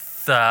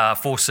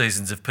 4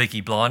 seasons of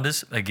Peaky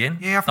Blinders again.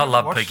 Yeah, I've I never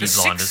love watched Peaky it.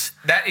 Blinders.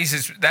 That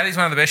is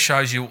one of the best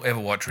shows you'll ever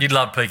watch. You'd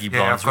love Peaky Yeah,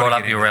 Blinders. I've gotta Right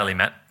up get your into alley,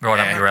 Matt. Right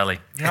up your alley.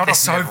 You know what They're I've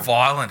so never-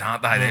 violent,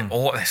 aren't they?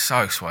 They're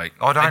so sweet.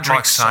 I don't they drink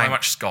like so saying-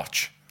 much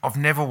scotch. I've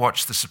never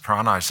watched The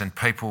Sopranos, and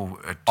people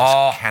are just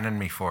Oh. cannon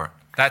me for it.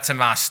 That's a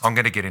must. I'm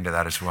going to get into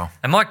that as well.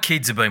 And my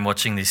kids have been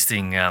watching this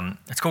thing.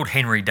 It's called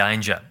Henry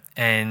Danger,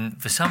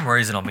 and for some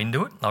reason I'm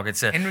into it. Like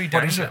it's a Henry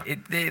What is Danger.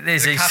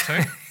 there's Is it a these.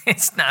 cartoon?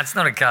 It's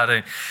not a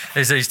cartoon.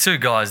 There's these two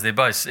guys. They're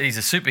both. He's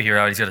a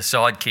superhero. He's got a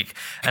sidekick,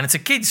 and it's a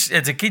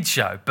kids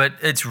show, but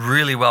it's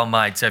really well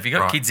made. So if you've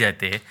got Right. kids out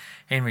there,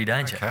 Henry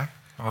Danger.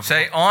 Okay.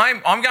 See,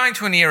 I'm going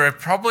to an era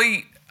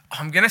probably.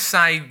 I'm going to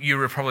say you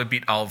were probably a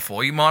bit old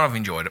for. You might have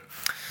enjoyed it.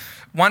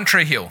 One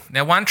Tree Hill.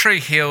 Now, One Tree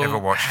Never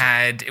Hill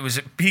watched it was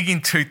big in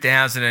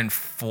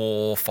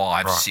 2004,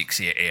 5, Right. 6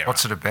 era.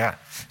 What's it about?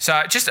 So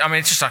it's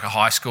just like a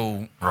high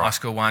school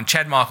one.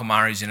 Chad Michael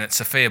Murray's in it.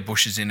 Sophia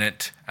Bush is in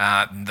it.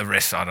 The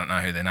rest, I don't know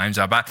who their names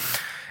are. But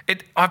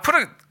I put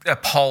a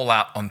poll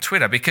out on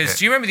Twitter because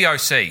do you remember the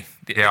OC?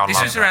 Yeah, I this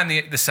love was that. around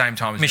the same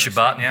time as Misha the OC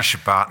Barton. now. Misha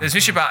Barton. There's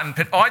Misha Barton.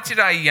 But I did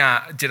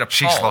a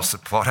She's poll. lost the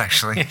plot,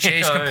 actually.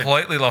 She's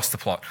completely lost the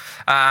plot.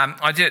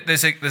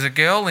 There's a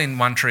girl in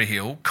One Tree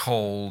Hill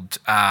called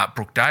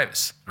Brooke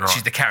Davis. Right.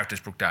 She's the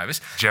character's Brooke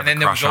Davis. Did you have and then a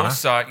there crush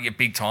was on her? also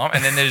big time.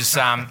 And then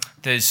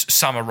there's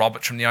Summer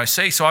Roberts from the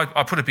OC. So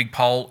I put a big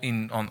poll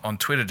on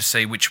Twitter to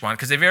see which one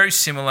because they're very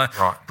similar.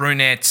 Right.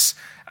 Brunettes.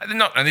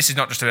 And this is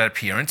not just about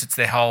appearance. It's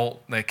their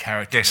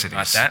character. Yes, it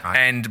like is, that. mate.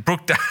 And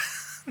Brooke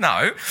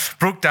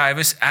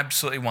Davis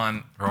absolutely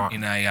won Right.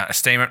 in a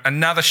steamer.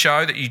 Another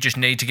show that you just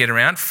need to get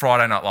around: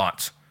 Friday Night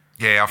Lights.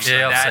 Yeah, I've seen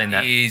Yeah, that. I've seen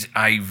that. That is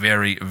a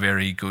very,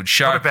 very good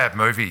show. Not a bad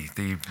movie,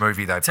 the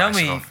movie they Tell based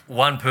it me off.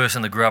 one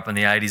person that grew up in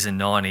the 80s and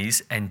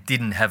 90s and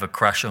didn't have a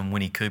crush on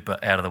Winnie Cooper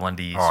out of the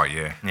Wonder Years. Oh,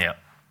 yeah. Yeah.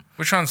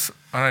 Which one's?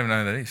 I don't even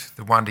know who that is.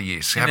 The Wonder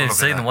Years. Have a You've look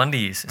seen at the that. Wonder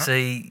Years.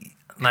 See,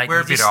 mate, we're a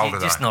you're bit just, older,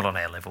 you're just though. not on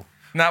our level.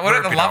 No, We're what a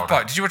about The bit Love older.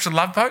 Boat? Did you watch The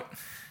Love Boat?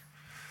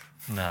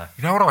 No.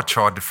 You know what I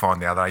tried to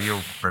find the other day?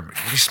 You'll remember.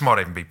 This might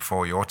even be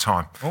before your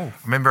time. Oh. I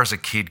remember as a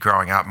kid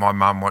growing up, my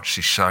mum watched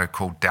this show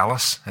called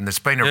Dallas, and there's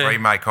been a Yeah.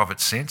 remake of it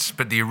since.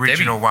 But the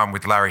original one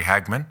with Larry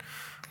Hagman,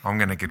 I'm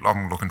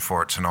looking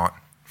for it tonight.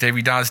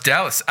 Debbie Does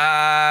Dallas.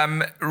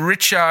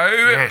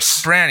 Richo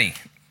Yes. Brownie.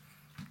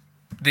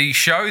 The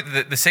show,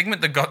 the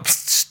segment that got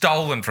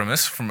stolen from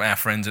us, from our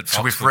friends at Fox.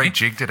 So we've Footy.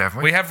 rejigged it, haven't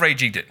we? We have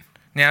rejigged it.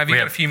 Now, have you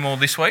got a few more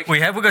this week?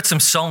 We've got some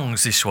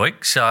songs this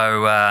week.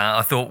 So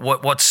I thought,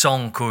 what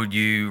song could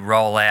you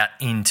roll out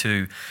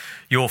into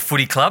your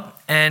footy club?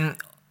 And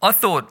I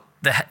thought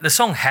the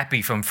song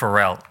Happy from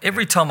Pharrell.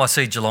 Every time I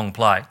see Geelong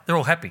play, they're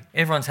all happy.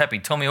 Everyone's happy.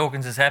 Tommy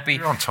Hawkins is happy.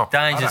 You're on top.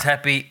 Danger's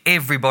happy.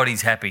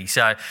 Everybody's happy.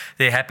 So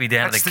they're happy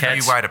down at the Cats.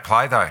 That's the new way to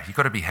play, though. You've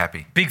got to be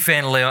happy. Big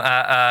fan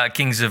of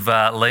Kings of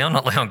Leon,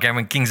 not Leon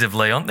Cameron, Kings of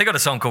Leon. They got a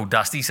song called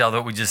Dusty, so I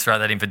thought we'd just throw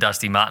that in for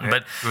Dusty Martin. Yeah,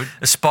 but good.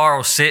 a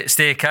spiral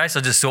staircase,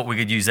 I just thought we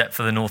could use that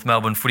for the North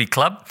Melbourne Footy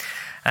Club.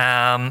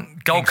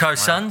 Gold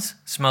Coast Suns,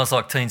 Smells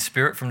Like Teen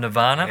Spirit from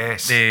Nirvana.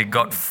 Yes.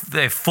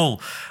 They're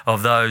full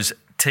of those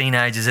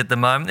teenagers at the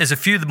moment. There's a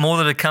few more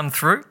that have come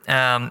through.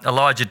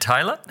 Elijah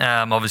Taylor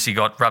obviously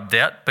got rubbed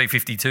out.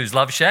 B52's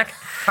Love Shack.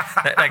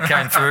 that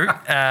came through.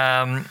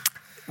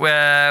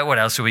 What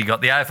else have we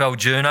got? The AFL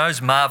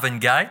Journos, Marvin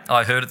Gaye.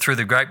 I heard it through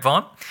the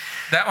grapevine.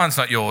 That one's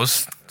not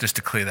yours, just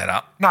to clear that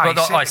up. No,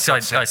 I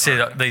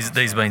said these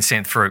have been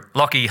sent through.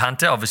 Lockie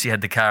Hunter obviously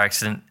had the car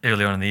accident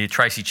earlier on in the year.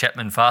 Tracy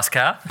Chapman, fast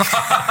car.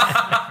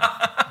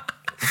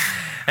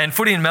 And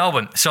footy in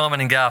Melbourne, Simon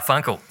and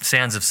Garfunkel,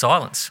 Sounds of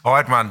Silence. I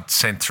had one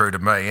sent through to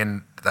me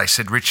and they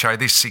said, Richo,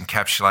 this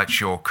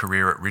encapsulates your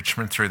career at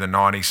Richmond through the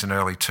 90s and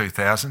early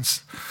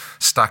 2000s.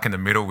 Stuck in the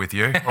middle with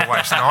you,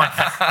 always ninth.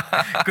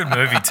 Good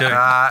movie too.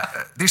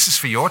 This is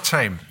for your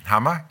team,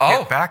 Hummer. Oh.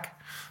 Get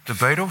back, the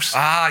Beatles.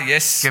 Ah,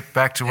 yes. Get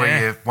back to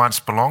where you once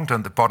belonged,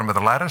 at the bottom of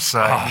the ladder. So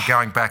you're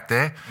going back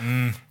there.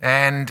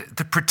 And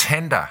the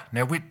Pretender.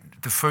 Now,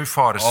 the Foo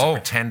Fighters, the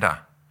Pretender.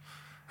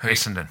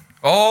 Essendon.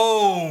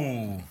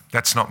 Oh.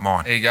 That's not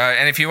mine. There you go.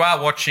 And if you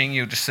are watching,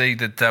 you'll just see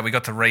that we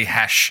got to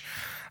rehash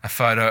a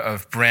photo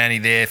of Brownie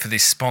there for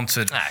this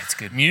sponsored it's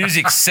good.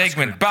 music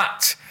segment.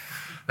 But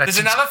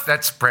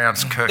That's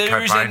Brown's Kurt Cobain.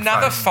 there is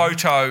another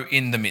photo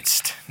in the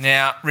midst.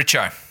 Now,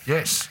 Richo,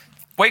 Yes.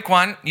 week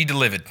 1, you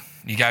delivered.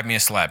 You gave me a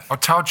slab. I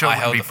told you I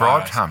held wouldn't be the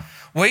bribed, photos. Hum.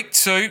 Week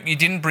 2, you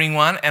didn't bring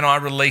one, and I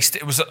released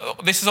it.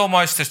 This is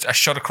almost just a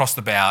shot across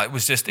the bow. It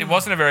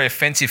wasn't a very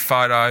offensive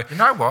photo. You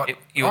know what?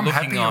 You were I'm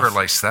looking happy off. you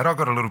released that. I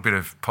got a little bit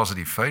of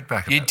positive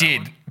feedback about You that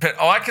did, one. but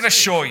I can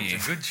assure you,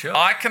 good shot.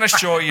 I can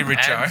assure you,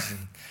 Richo,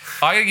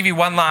 I'm going to give you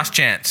one last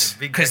chance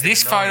big because back in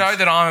this the photo nose.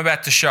 that I'm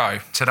about to show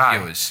Today.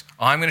 viewers,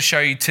 I'm going to show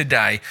you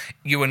today,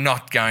 you are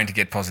not going to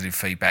get positive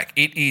feedback.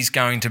 It is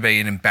going to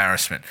be an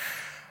embarrassment.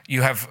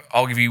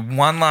 I'll give you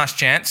one last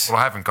chance. Well,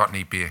 I haven't got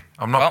any beer.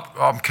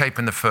 I'm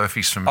keeping the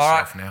furfies for All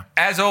myself right. now.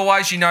 As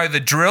always, you know the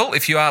drill.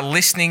 If you are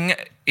listening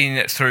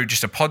in through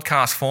just a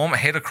podcast form,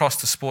 head across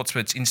to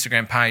Sportsbet's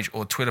Instagram page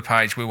or Twitter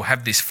page. We will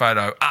have this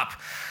photo up.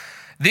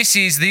 This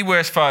is the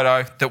worst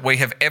photo that we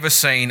have ever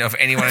seen of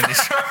anyone in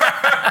this.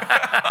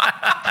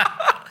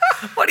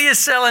 What are you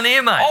selling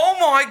here, mate? Oh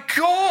my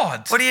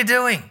God! What are you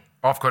doing?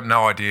 I've got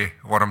no idea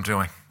what I'm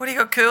doing. What do you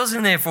got curls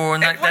in there for?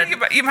 And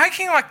You're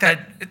making like that.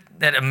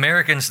 that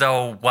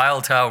American-style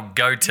whale tail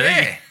goatee?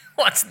 Yeah.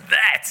 What's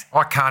that?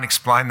 I can't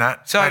explain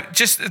that. So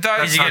just those,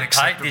 Did you get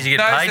paid? Did you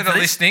get those paid that for are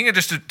this? listening, and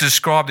just to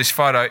describe this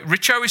photo,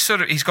 Richo is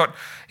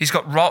he's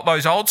got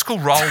those old school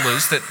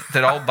rollers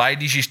that old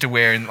ladies used to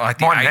wear in like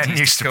the My nan 80s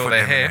used to to curl put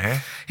their them in hair. her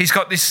hair. He's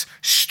got this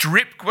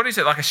strip, what is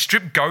it, like a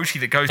strip goatee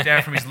that goes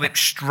down from his lip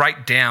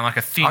straight down like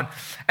a thin.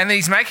 And then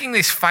he's making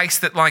this face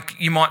that like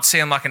you might see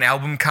on like an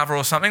album cover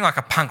or something, like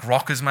a punk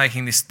rocker's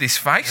making this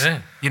face.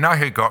 Yeah. You know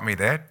who got me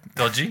there?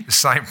 Dodgy. The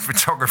same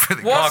photographer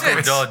that Was got it?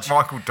 me. Dodge.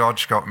 Michael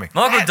Dodge got me.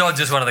 Michael Dodge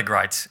is one of the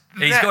greats.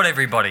 He's got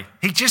everybody.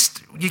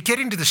 You get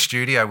into the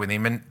studio with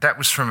him, and that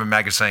was from a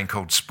magazine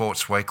called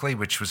Sports Weekly,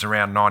 which was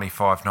around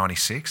 95,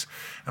 96.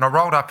 And I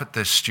rolled up at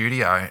the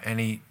studio, and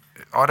he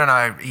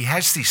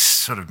has this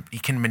sort of, he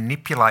can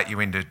manipulate you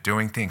into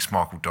doing things,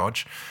 Michael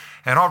Dodge.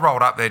 And I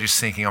rolled up there just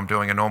thinking I'm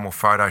doing a normal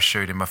photo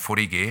shoot in my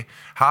footy gear.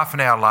 Half an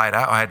hour later,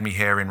 I had my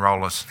hair in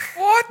rollers.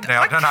 What?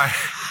 Now, I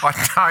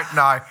don't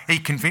know. He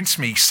convinced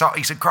me.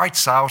 He's a great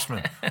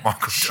salesman, Michael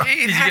Dodge.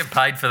 Did you get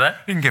paid for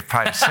that? Didn't get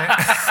paid a cent.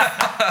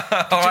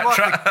 All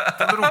right,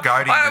 the little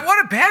goatee.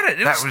 what about it?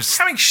 It That was was-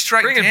 coming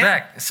straight Bring down. it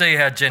back. See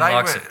how Jen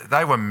likes it.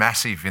 They were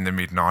massive in the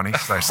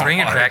mid-90s. Those Bring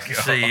it photos. back.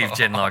 See if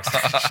Jen likes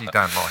it. She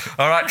don't like it.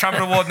 All right,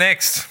 Trumpet Award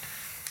next.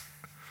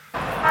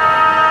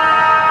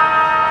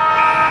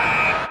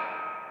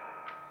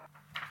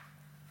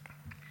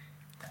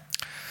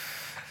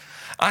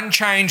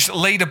 Unchanged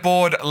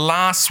leaderboard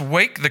last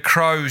week. The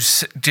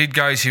Crows did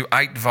go to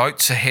 8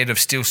 votes ahead of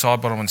Steel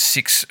Sidebottom on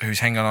 6, who's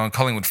hanging on.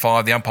 Collingwood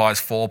 5, the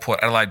umpires 4, Port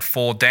Adelaide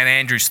 4, Dan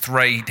Andrews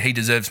 3. He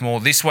deserves more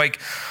this week.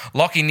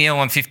 Lockie Neal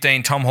on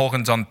 15, Tom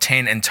Hawkins on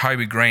 10, and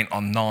Toby Green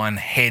on 9.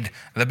 Head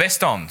the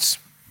best ons.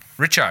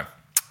 Richo.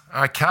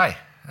 Okay.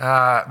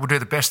 We'll do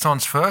the best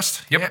ons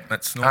first. Yep,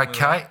 that's normally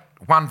okay.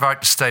 1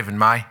 vote to Stephen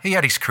May. He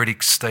had his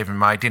critics, Stephen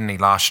May, didn't he,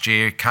 last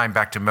year? Came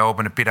back to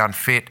Melbourne a bit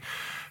unfit.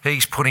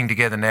 He's putting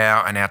together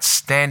now an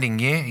outstanding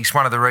year. He's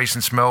one of the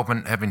reasons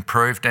Melbourne have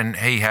improved, and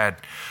he had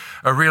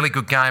a really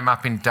good game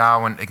up in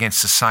Darwin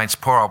against the Saints.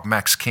 Poor old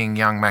Max King,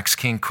 young Max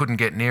King, couldn't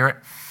get near it.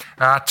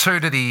 2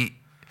 to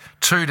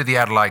the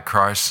Adelaide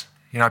Crows.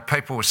 You know,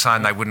 people were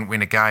saying they wouldn't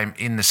win a game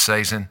in the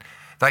season.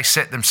 they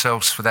set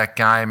themselves for that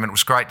game, and it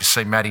was great to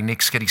see Matty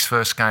Nix get his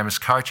first game as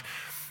coach.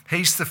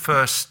 He's the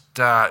first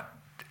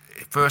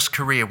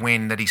career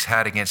win that he's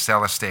had against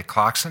Alistair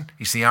Clarkson.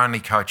 He's the only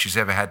coach who's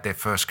ever had their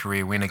first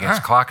career win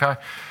against Clarko.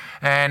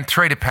 And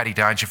 3 to Paddy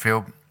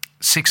Dangerfield.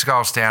 6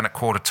 goals down at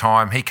quarter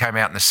time. He came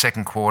out in the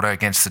second quarter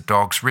against the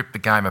Dogs, ripped the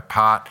game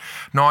apart.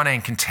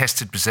 19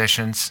 contested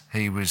possessions.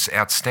 He was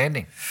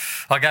outstanding.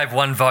 I gave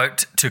 1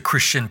 vote to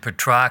Christian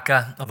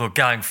Petrarca. I thought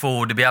going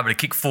forward to be able to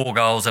kick 4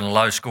 goals in a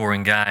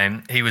low-scoring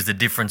game, he was the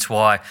difference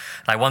why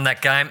they won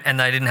that game and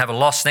they didn't have a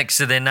loss next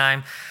to their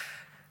name.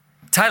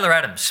 Taylor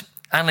Adams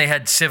only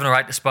had 7 or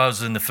 8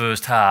 disposals in the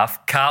first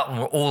half. Carlton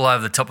were all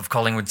over the top of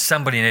Collingwood.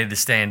 Somebody needed to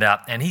stand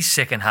up, and his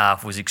second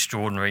half was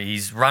extraordinary.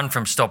 His run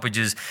from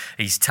stoppages,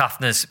 his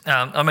toughness.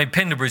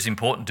 Pendlebury is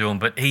important to him,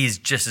 but he is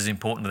just as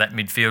important to that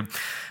midfield.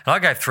 And I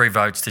gave 3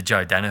 votes to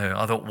Joe Danaher.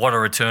 I thought what a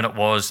return it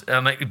was.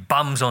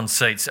 Bums on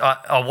seats.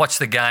 I watched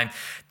the game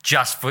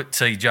just to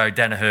see Joe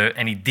Danaher,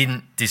 and he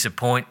didn't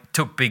disappoint.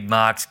 Took big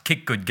marks,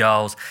 kicked good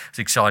goals. It was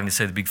exciting to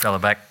see the big fella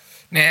back.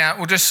 Now,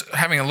 we're just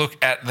having a look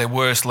at the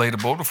worst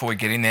leaderboard before we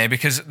get in there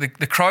because the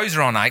Crows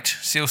are on 8,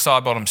 Seal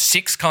Sidebottom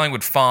 6,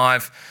 Collingwood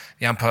 5,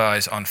 the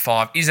umpires on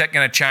 5. Is that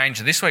going to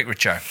change this week,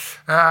 Richo?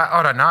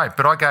 I don't know,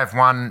 but I gave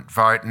 1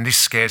 vote, and this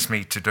scares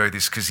me to do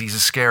this because he's a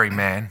scary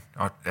man.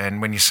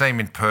 And when you see him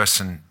in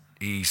person,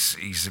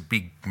 he's a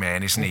big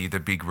man, isn't he? The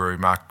big Roo,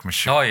 Mark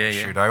Mashudo. Oh,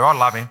 yeah. I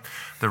love him,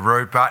 the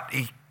Roo, but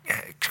he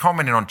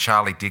commented on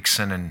Charlie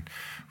Dixon and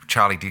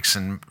Charlie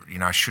Dixon,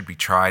 should be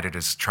traded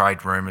as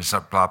trade rumours,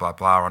 blah, blah,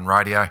 blah, on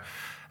radio.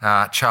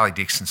 Charlie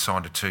Dixon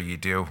signed a 2-year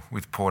deal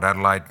with Port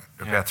Adelaide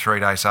about 3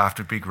 days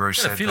after Big Roo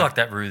said that. I feel like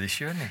that Roo this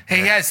year, hasn't he?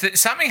 He has.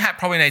 Something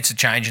probably needs to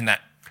change in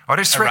that. I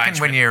just reckon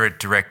when you're a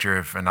director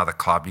of another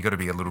club, you've got to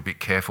be a little bit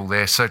careful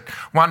there. So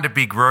 1 to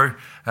Big Roo.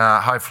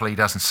 Hopefully he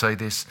doesn't see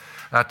this.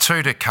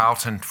 2 to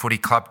Carlton Footy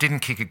Club.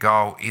 Didn't kick a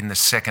goal in the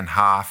second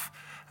half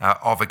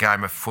of a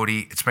game of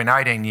footy. It's been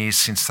 18 years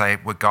since they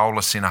were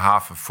goalless in a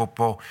half of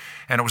football,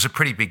 and it was a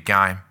pretty big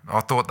game.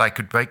 I thought they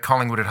could beat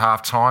Collingwood at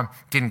half-time,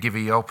 didn't give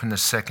a yelp in the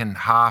second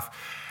half.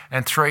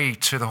 And 3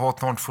 to the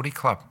Hawthorn Footy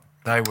Club.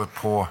 They were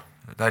poor.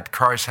 The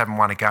Crows haven't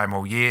won a game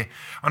all year.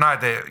 I know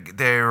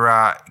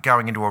they're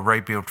going into a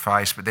rebuild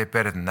phase, but they're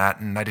better than that,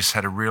 and they just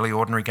had a really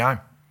ordinary game.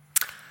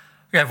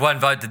 We have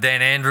 1 vote to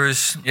Dan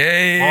Andrews.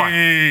 Yay!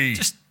 Why?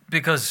 Just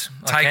because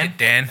Take it,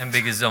 Dan. And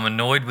because I'm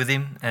annoyed with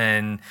him,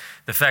 and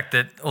the fact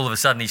that all of a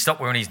sudden he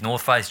stopped wearing his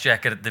North Face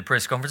jacket at the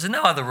press conference. There's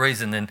no other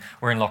reason than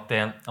we're in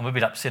lockdown. I'm a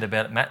bit upset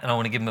about it, Matt, and I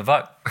want to give him a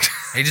vote.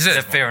 He deserves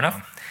Is that fair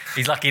enough?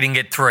 He's lucky he didn't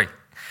get 3.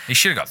 He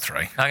should have got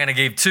 3. I'm going to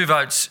give 2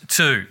 votes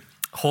to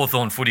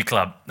Hawthorn Footy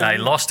Club. They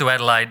lost to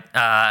Adelaide.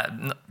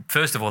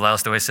 First of all, they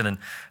lost to Essendon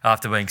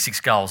after being 6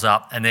 goals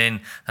up, and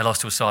then they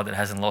lost to a side that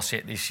hasn't lost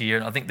yet this year.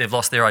 And I think they've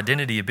lost their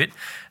identity a bit.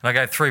 And I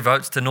gave 3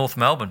 votes to North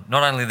Melbourne.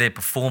 Not only their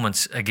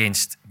performance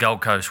against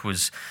Gold Coast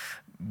was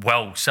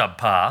well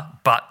subpar,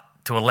 but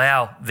to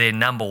allow their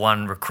number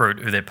 1 recruit,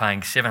 who they're paying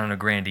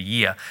 $700,000 a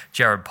year,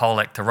 Jared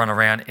Polak, to run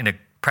around in a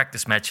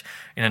practice match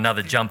in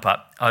another jump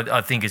up.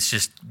 I think it's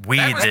just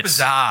weird. That was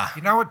bizarre.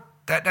 You know what?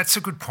 That's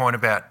a good point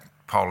about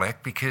Polak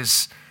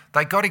because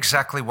they got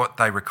exactly what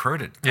they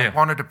recruited. They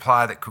wanted a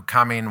player that could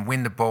come in,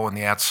 win the ball on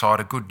the outside,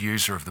 a good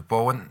user of the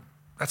ball, and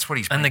that's what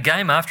he's been. And the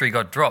game after he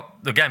got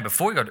dropped, the game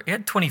before he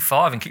had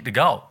 25 and kicked a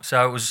goal.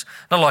 So it was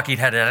not like he'd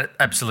had an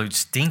absolute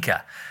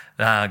stinker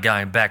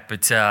going back.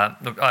 But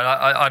look,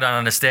 I don't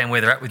understand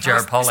where they're at with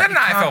Jared Polak. Is that an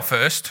AFL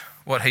first,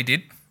 what he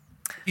did?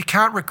 You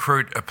can't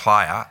recruit a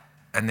player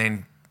and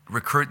then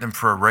recruit them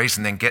for a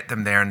reason, then get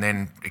them there and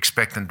then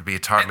expect them to be a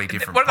totally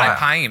different player. What are they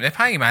paying him? They're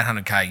paying him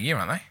 $800,000 a year,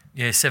 aren't they?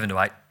 Yeah, 7 to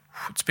 8.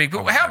 It's big.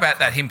 But how about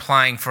that, him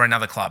playing for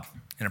another club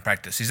in a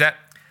practice? Is that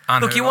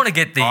unheard Look, you want to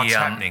get the... it's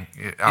happening.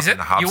 Is it?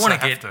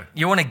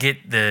 You want to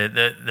get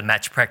the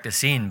match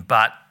practice in,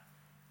 but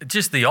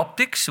just the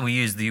optics, we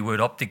use the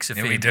word optics a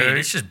fair bit.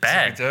 It's just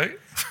bad. We do.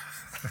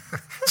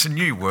 It's a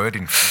new word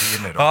in footy,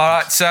 isn't it? All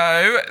right,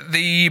 so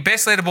the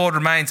best leaderboard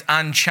remains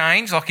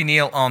unchanged. Lachie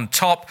Neale on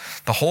top.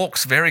 The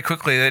Hawks, very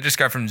quickly, they just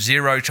go from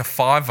 0 to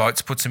 5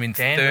 votes, puts them in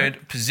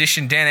third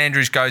position. Dan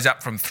Andrews goes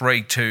up from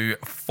 3 to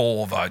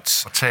 4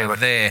 votes. I'll tell you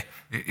what,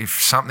 if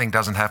something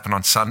doesn't happen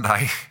on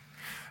Sunday,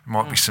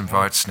 might be some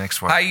votes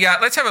next week. Hey,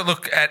 let's have a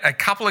look at a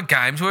couple of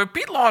games. We're a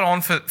bit light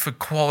on for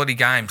quality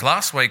games.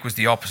 Last week was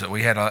the opposite.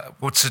 We had Well,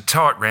 it's a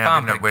tight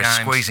round, isn't it? We're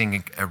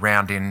squeezing a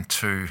round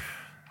into...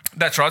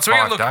 That's right. So we're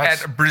going to look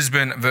at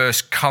Brisbane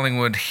versus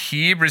Collingwood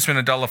here. Brisbane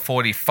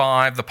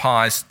 $1.45. The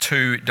Pies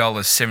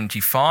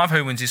 $2.75.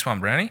 Who wins this one,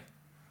 Brownie?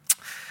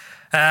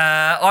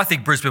 I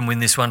think Brisbane win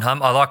this one,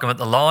 Hum. I like them at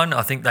the line.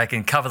 I think they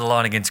can cover the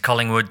line against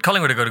Collingwood.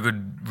 Collingwood have got a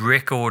good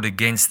record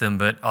against them,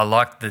 but I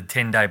like the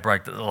 10-day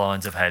break that the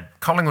Lions have had.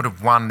 Collingwood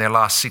have won their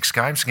last 6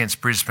 games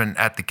against Brisbane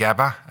at the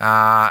Gabba.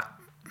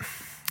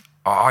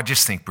 I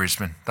just think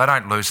Brisbane. They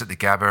don't lose at the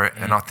Gabba,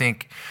 and I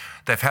think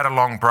they've had a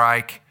long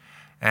break.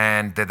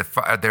 And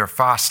they're a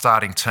fast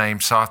starting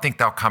team, so I think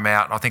they'll come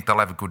out. I think they'll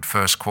have a good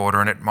first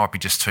quarter, and it might be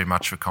just too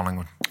much for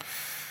Collingwood.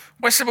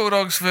 Western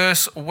Bulldogs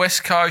versus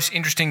West Coast.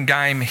 Interesting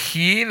game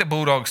here. The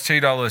Bulldogs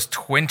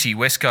 $2.20.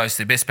 West Coast,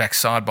 their best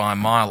backside by a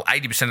mile.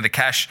 80% of the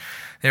cash.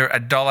 They're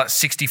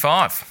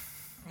 $1.65.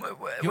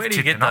 Where do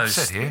you get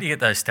those? Where do you get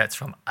those stats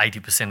from?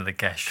 80% of the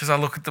cash. Because I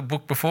look at the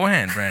book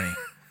beforehand, Brandy.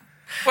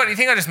 What, do you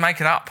think I just make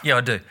it up? Yeah,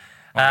 I do.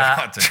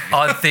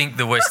 I think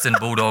the Western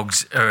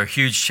Bulldogs are a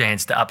huge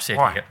chance to upset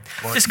you.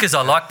 Just because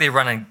I like their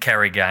run and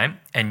carry game,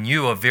 and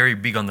you are very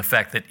big on the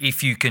fact that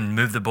if you can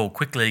move the ball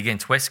quickly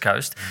against West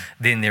Coast,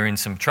 then they're in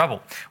some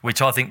trouble,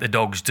 which I think the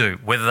Dogs do.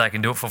 Whether they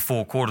can do it for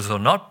 4 quarters or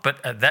not, but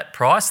at that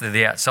price, they're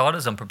the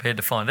outsiders. I'm prepared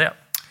to find out.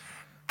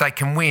 They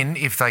can win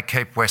if they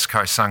keep West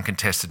Coast's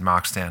uncontested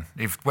marks down.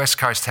 If West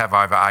Coast have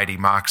over 80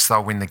 marks,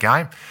 they'll win the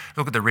game.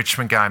 Look at the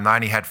Richmond game. They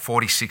only had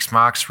 46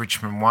 marks.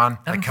 Richmond won.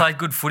 They haven't played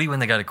good footy when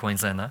they go to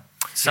Queensland, though.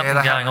 Something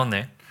going on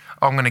there.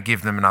 I'm going to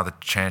give them another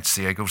chance,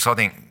 the Eagles. I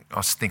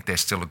think they're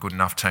still a good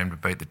enough team to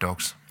beat the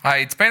Dogs.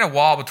 Hey, it's been a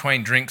while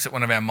between drinks that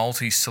one of our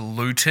multis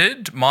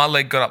saluted. My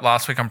leg got up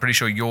last week. I'm pretty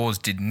sure yours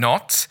did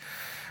not.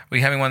 Are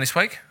you having one this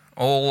week?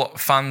 All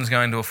funds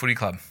going to a footy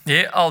club.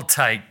 Yeah, I'll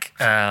take...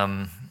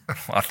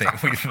 I think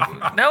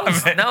no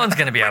one's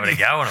going to be able to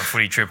go on a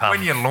footy trip home.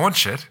 When you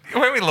launch it.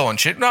 When we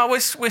launch it. No, we're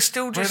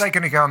still just... Where are they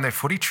going to go on their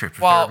footy trip?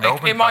 Well,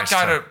 it might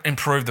go to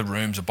improve the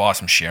rooms or buy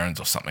some Sharons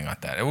or something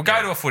like that. It will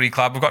go to a footy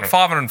club. We've got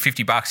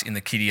 $550 in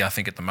the kitty, I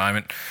think, at the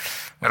moment.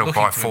 It'll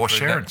buy 4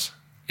 Sharons.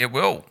 It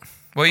will.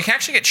 Well, you can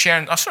actually get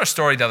Sharon. I saw a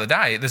story the other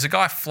day. There's a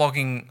guy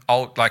flogging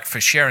for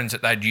Sharons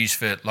that they'd use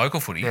for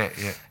local footy. Yeah.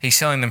 He's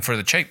selling them for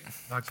the cheap.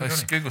 So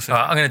Google said.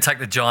 I'm going to take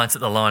the Giants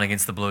at the line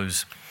against the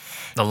Blues.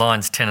 The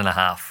line's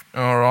 10.5.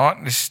 All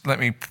right, just let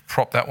me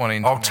prop that one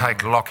in. I'll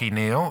take Lockie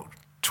Neal,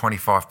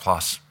 25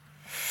 plus.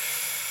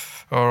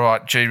 All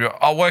right, gee,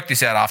 I'll work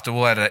this out after.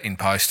 We'll edit it in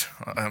post.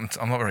 I'm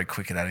not very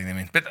quick at adding them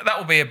in, but that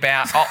will be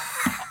about.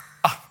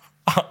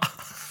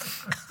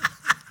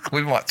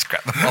 We might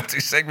scrap the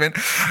multi-segment.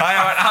 All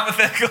right,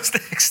 hypotheticals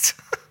next.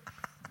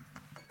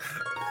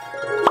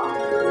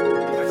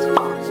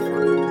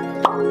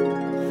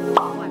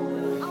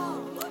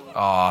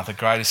 Oh, the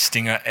greatest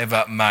stinger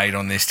ever made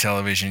on this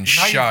television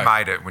show. You've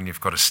made it when you've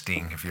got a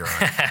sting of your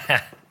own.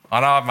 I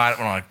know I've made it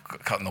when I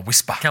got in the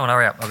whisper. Come on,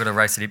 hurry up. I've got a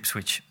race at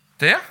Ipswich.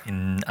 Do you?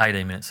 In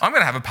 18 minutes. I'm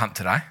going to have a punt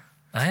today.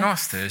 Oh, yeah?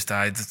 Nice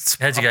Thursday.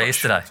 How'd you go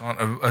yesterday?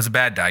 It was a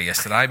bad day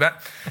yesterday,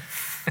 but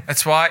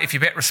that's why if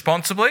you bet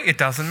responsibly, it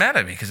doesn't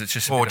matter because it's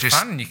just a bit of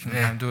fun and you can go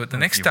and do it the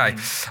next day.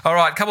 All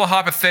right, a couple of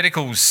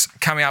hypotheticals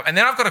coming up. And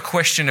then I've got a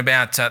question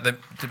about that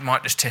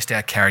might just test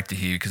our character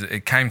here because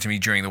it came to me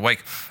during the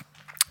week.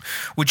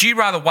 Would you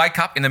rather wake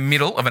up in the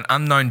middle of an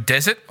unknown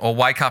desert or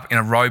wake up in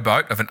a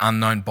rowboat of an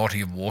unknown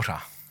body of water?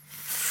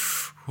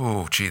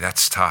 Oh, gee,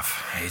 that's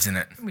tough. Isn't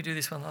it? Didn't we do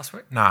this one last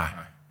week? No.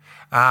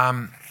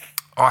 I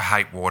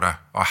hate water.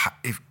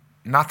 If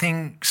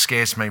nothing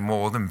scares me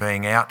more than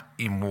being out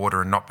in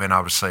water and not being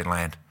able to see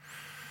land.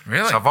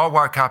 Really? So if I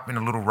woke up in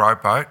a little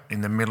rowboat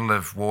in the middle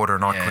of water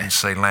and I couldn't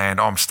see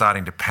land, I'm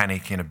starting to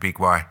panic in a big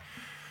way.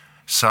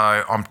 So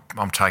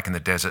I'm taking the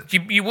desert.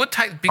 You would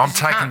take... I'm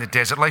taking the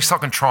desert. At least I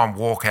can try and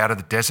walk out of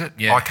the desert.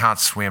 Yeah. I can't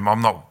swim.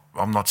 I'm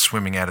not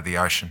swimming out of the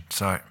ocean.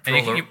 So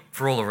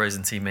for all the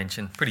reasons he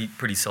mentioned,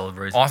 pretty solid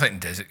reasons. I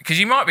think the desert because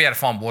you might be able to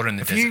find water in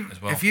the desert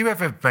as well. Have you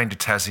ever been to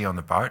Tassie on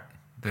the boat,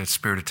 the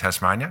Spirit of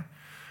Tasmania?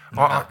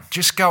 No.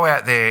 Just go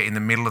out there in the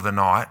middle of the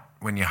night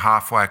when you're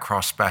halfway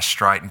across Bass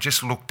Strait and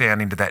just look down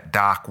into that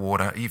dark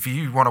water. If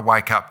you want to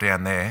wake up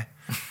down there,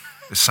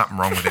 there's something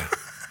wrong with you.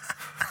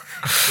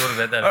 Thought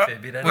about that a fair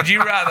bit.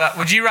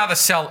 Would you rather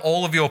sell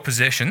all of your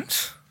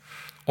possessions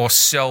or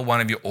sell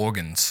one of your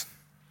organs?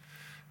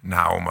 No,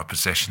 all my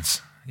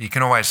possessions. You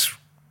can always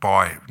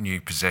buy new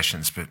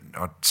possessions, but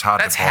it's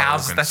hard to buy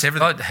houses. organs. That's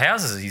everything. Oh,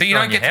 houses. But you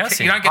don't get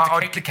to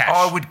keep the cash.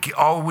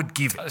 I would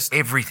give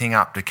everything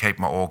up to keep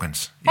my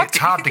organs. It's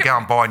hard to go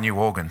and buy new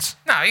organs.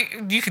 No,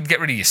 you could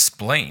get rid of your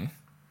spleen.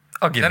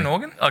 Is that an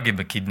organ? I'll give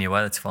my kidney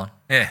away. That's fine.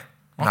 Yeah.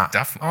 No,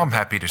 I'm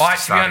happy to To be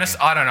start honest,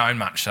 again. I don't own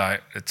much, so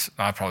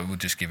I probably would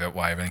just give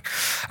away everything.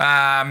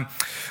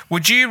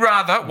 Would you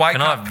rather wake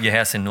Can up... I have your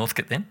house in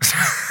Northcote then?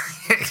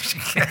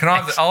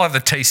 I'll have the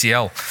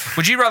TCL.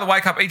 Would you rather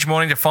wake up each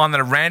morning to find that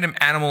a random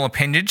animal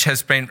appendage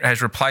has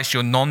replaced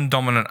your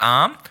non-dominant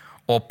arm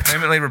or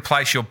permanently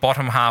replace your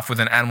bottom half with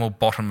an animal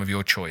bottom of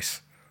your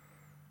choice?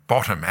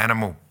 Bottom,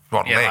 animal, Yeah,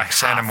 like legs?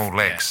 half, Animal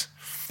legs.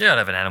 Yeah, I'd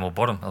have an animal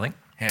bottom, I think.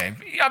 Yeah,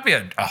 I'd be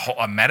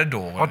a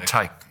matador. I'd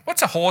take...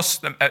 What's a horse?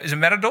 Is a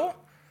matador?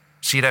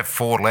 So you'd have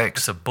 4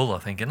 legs. It's a bull, I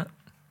think, isn't it?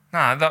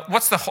 No,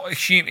 what's the...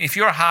 If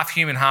you're a half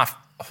human, half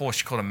horse,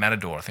 you call it a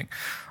matador, I think.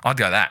 I'd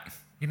go that.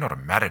 You're not a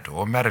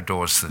matador.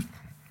 Matador's the...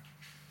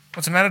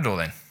 What's a matador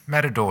then?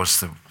 Matador's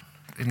the...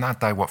 Aren't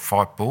they what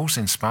fight bulls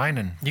in Spain?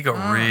 And You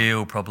got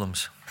real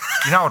problems.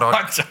 you know what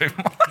I do.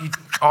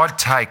 I'd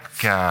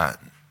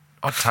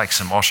take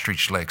some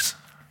ostrich legs.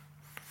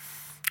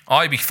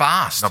 I'd be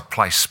fast. I'd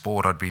play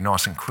sport. I'd be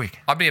nice and quick.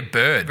 I'd be a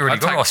bird. You've already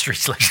I'd got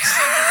ostrich legs.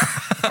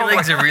 Your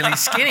legs are really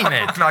skinny,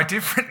 man. Look no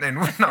different then,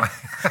 wouldn't I?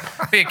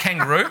 be a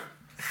kangaroo.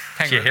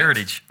 It's your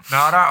heritage. No,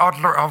 I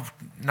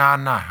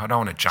don't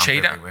want to jump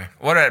Cheetah. everywhere.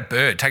 What about a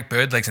bird? Take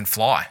bird legs and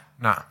fly.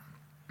 No.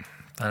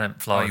 They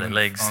don't fly with their you-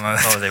 legs, oh, no,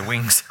 fly with their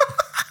wings.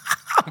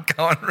 I'm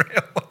going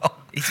real well.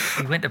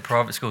 He went to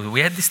private school.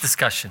 We had this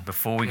discussion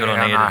before we got Yeah, on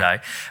I air know.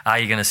 today. Are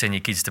you going to send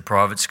your kids to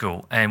private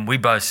school? And we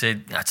both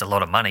said, that's a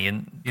lot of money.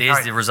 And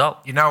there's the result.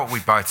 You know what we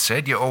both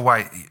said? You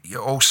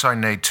also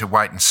need to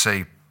wait and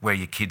see where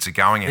your kids are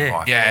going in Yeah.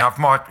 life. Yeah.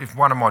 Now, if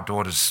one of my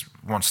daughters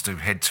wants to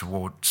head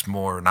towards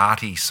more an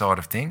arty side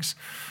of things,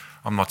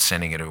 I'm not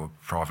sending her to a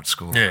private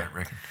school, Yeah. I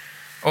reckon.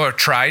 Or a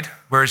trade.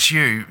 Whereas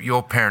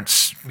your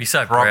parents You're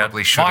so proud.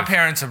 probably should My have...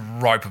 parents are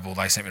ropeable.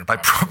 They sent me to They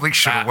private. probably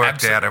should have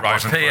worked out it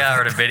absolutely wasn't...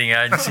 PR at a betting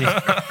agency.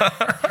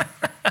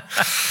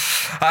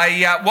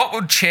 Hey, what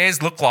would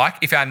chairs look like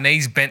if our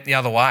knees bent the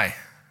other way?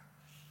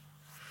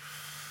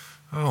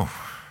 Oh.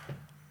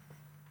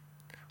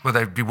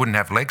 Well, you wouldn't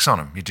have legs on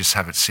them. You'd just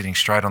have it sitting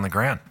straight on the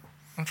ground.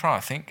 I'm trying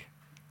to think.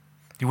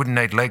 You wouldn't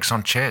need legs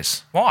on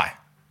chairs. Why?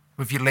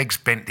 With your legs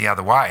bent the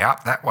other way,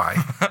 up that way,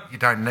 you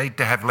don't need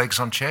to have legs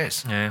on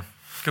chairs. Yeah.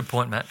 Good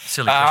point, Matt.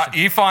 Silly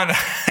question.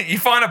 You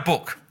find a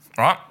book,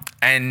 right,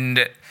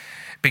 and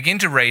begin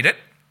to read it,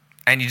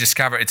 and you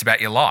discover it's about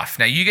your life.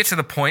 Now, you get to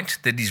the point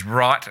that is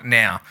right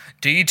now.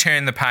 Do you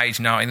turn the page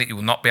knowing that you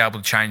will not be able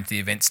to change the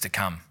events to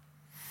come?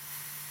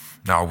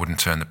 No, I wouldn't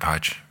turn the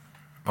page.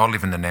 I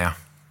live in the now.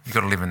 You've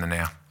got to live in the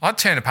now. I'd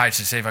turn the page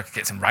to see if I could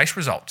get some race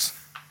results.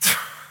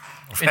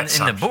 in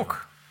the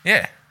book.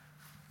 Yeah.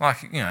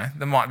 Like, you know,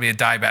 there might be a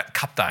day about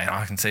Cup Day, and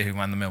I can see who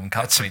won the Melbourne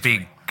Cup.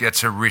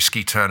 That's a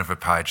risky turn of a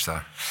page,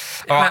 though.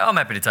 Yeah, I'm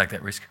happy to take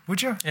that risk.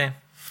 Would you? Yeah,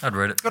 I'd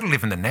read it. You've got to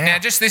live in the now. Now,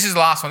 this is the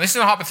last one. This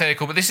is a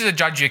hypothetical, but this is a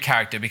judge your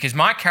character because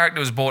my character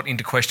was brought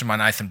into question by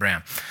Nathan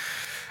Brown.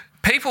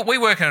 We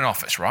work in an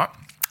office, right?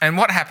 And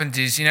what happens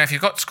is, you know, if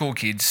you've got school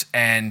kids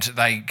and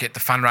they get the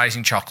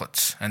fundraising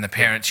chocolates and the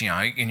parents, you know,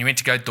 and you're meant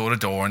to go door to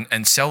door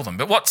and sell them.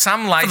 But what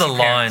some lazy For the parents,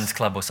 Lions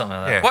Club or something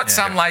like that. Yeah. what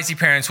some lazy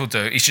parents will do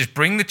is just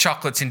bring the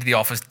chocolates into the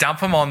office,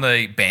 dump them on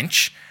the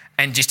bench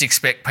and just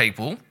expect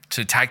people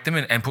to take them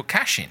and put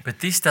cash in. But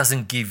this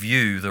doesn't give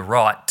you the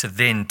right to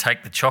then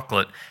take the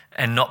chocolate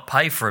and not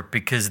pay for it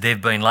because they've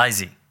been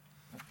lazy.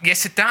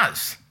 Yes, it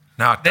does.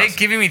 No, it They're doesn't.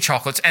 giving me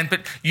chocolates,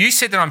 but you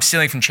said that I'm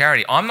stealing from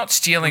charity. I'm not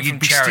stealing You'd from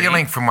be charity.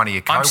 stealing from one of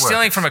your I'm co-workers.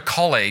 stealing from a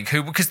colleague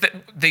because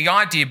the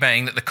idea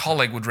being that the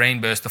colleague would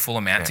reimburse the full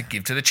amount to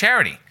give to the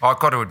charity. I've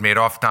got to admit,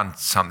 I've done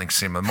something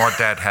similar. My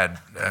dad had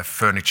a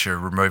furniture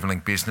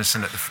removaling business,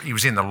 and he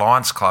was in the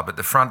Lions Club. At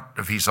the front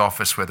of his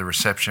office where the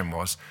reception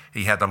was,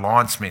 he had the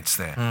Lions mints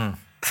there.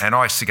 And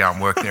I used to go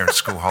and work there in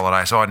school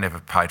holidays. I never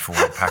paid for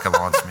one pack of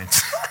Lions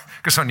mints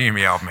because I knew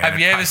my old man. Have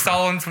you had ever paid for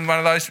stolen from one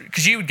of those?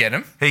 Because you would get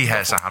them. it. He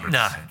has 100%.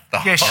 No.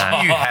 Yes,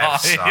 you have,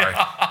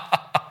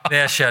 so.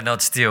 Thou shalt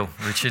not steal,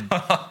 Richard.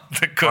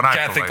 The good I don't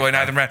Catholic believe boy, that.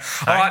 Nathan Brown.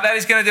 All right, that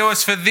is going to do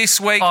us for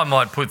this week. I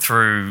might put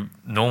through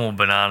normal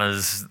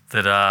bananas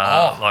that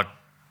are Oh. like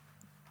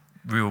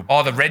real,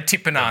 Oh, the red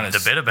tip bananas.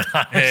 the better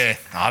bananas. Yeah.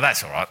 Oh,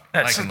 that's all right.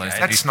 That's They can lose okay.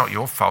 their That's not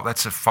your fault.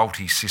 That's a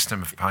faulty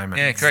system of payment.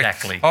 Yeah, correct.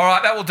 Exactly. All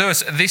right, that will do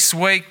us this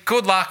week.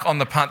 Good luck on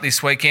the punt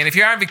this weekend. If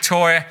you're in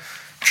Victoria,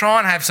 try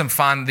and have some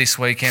fun this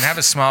weekend. Have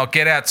a smile,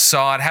 get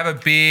outside, have a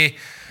beer.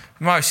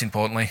 Most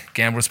importantly,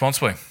 gamble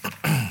responsibly.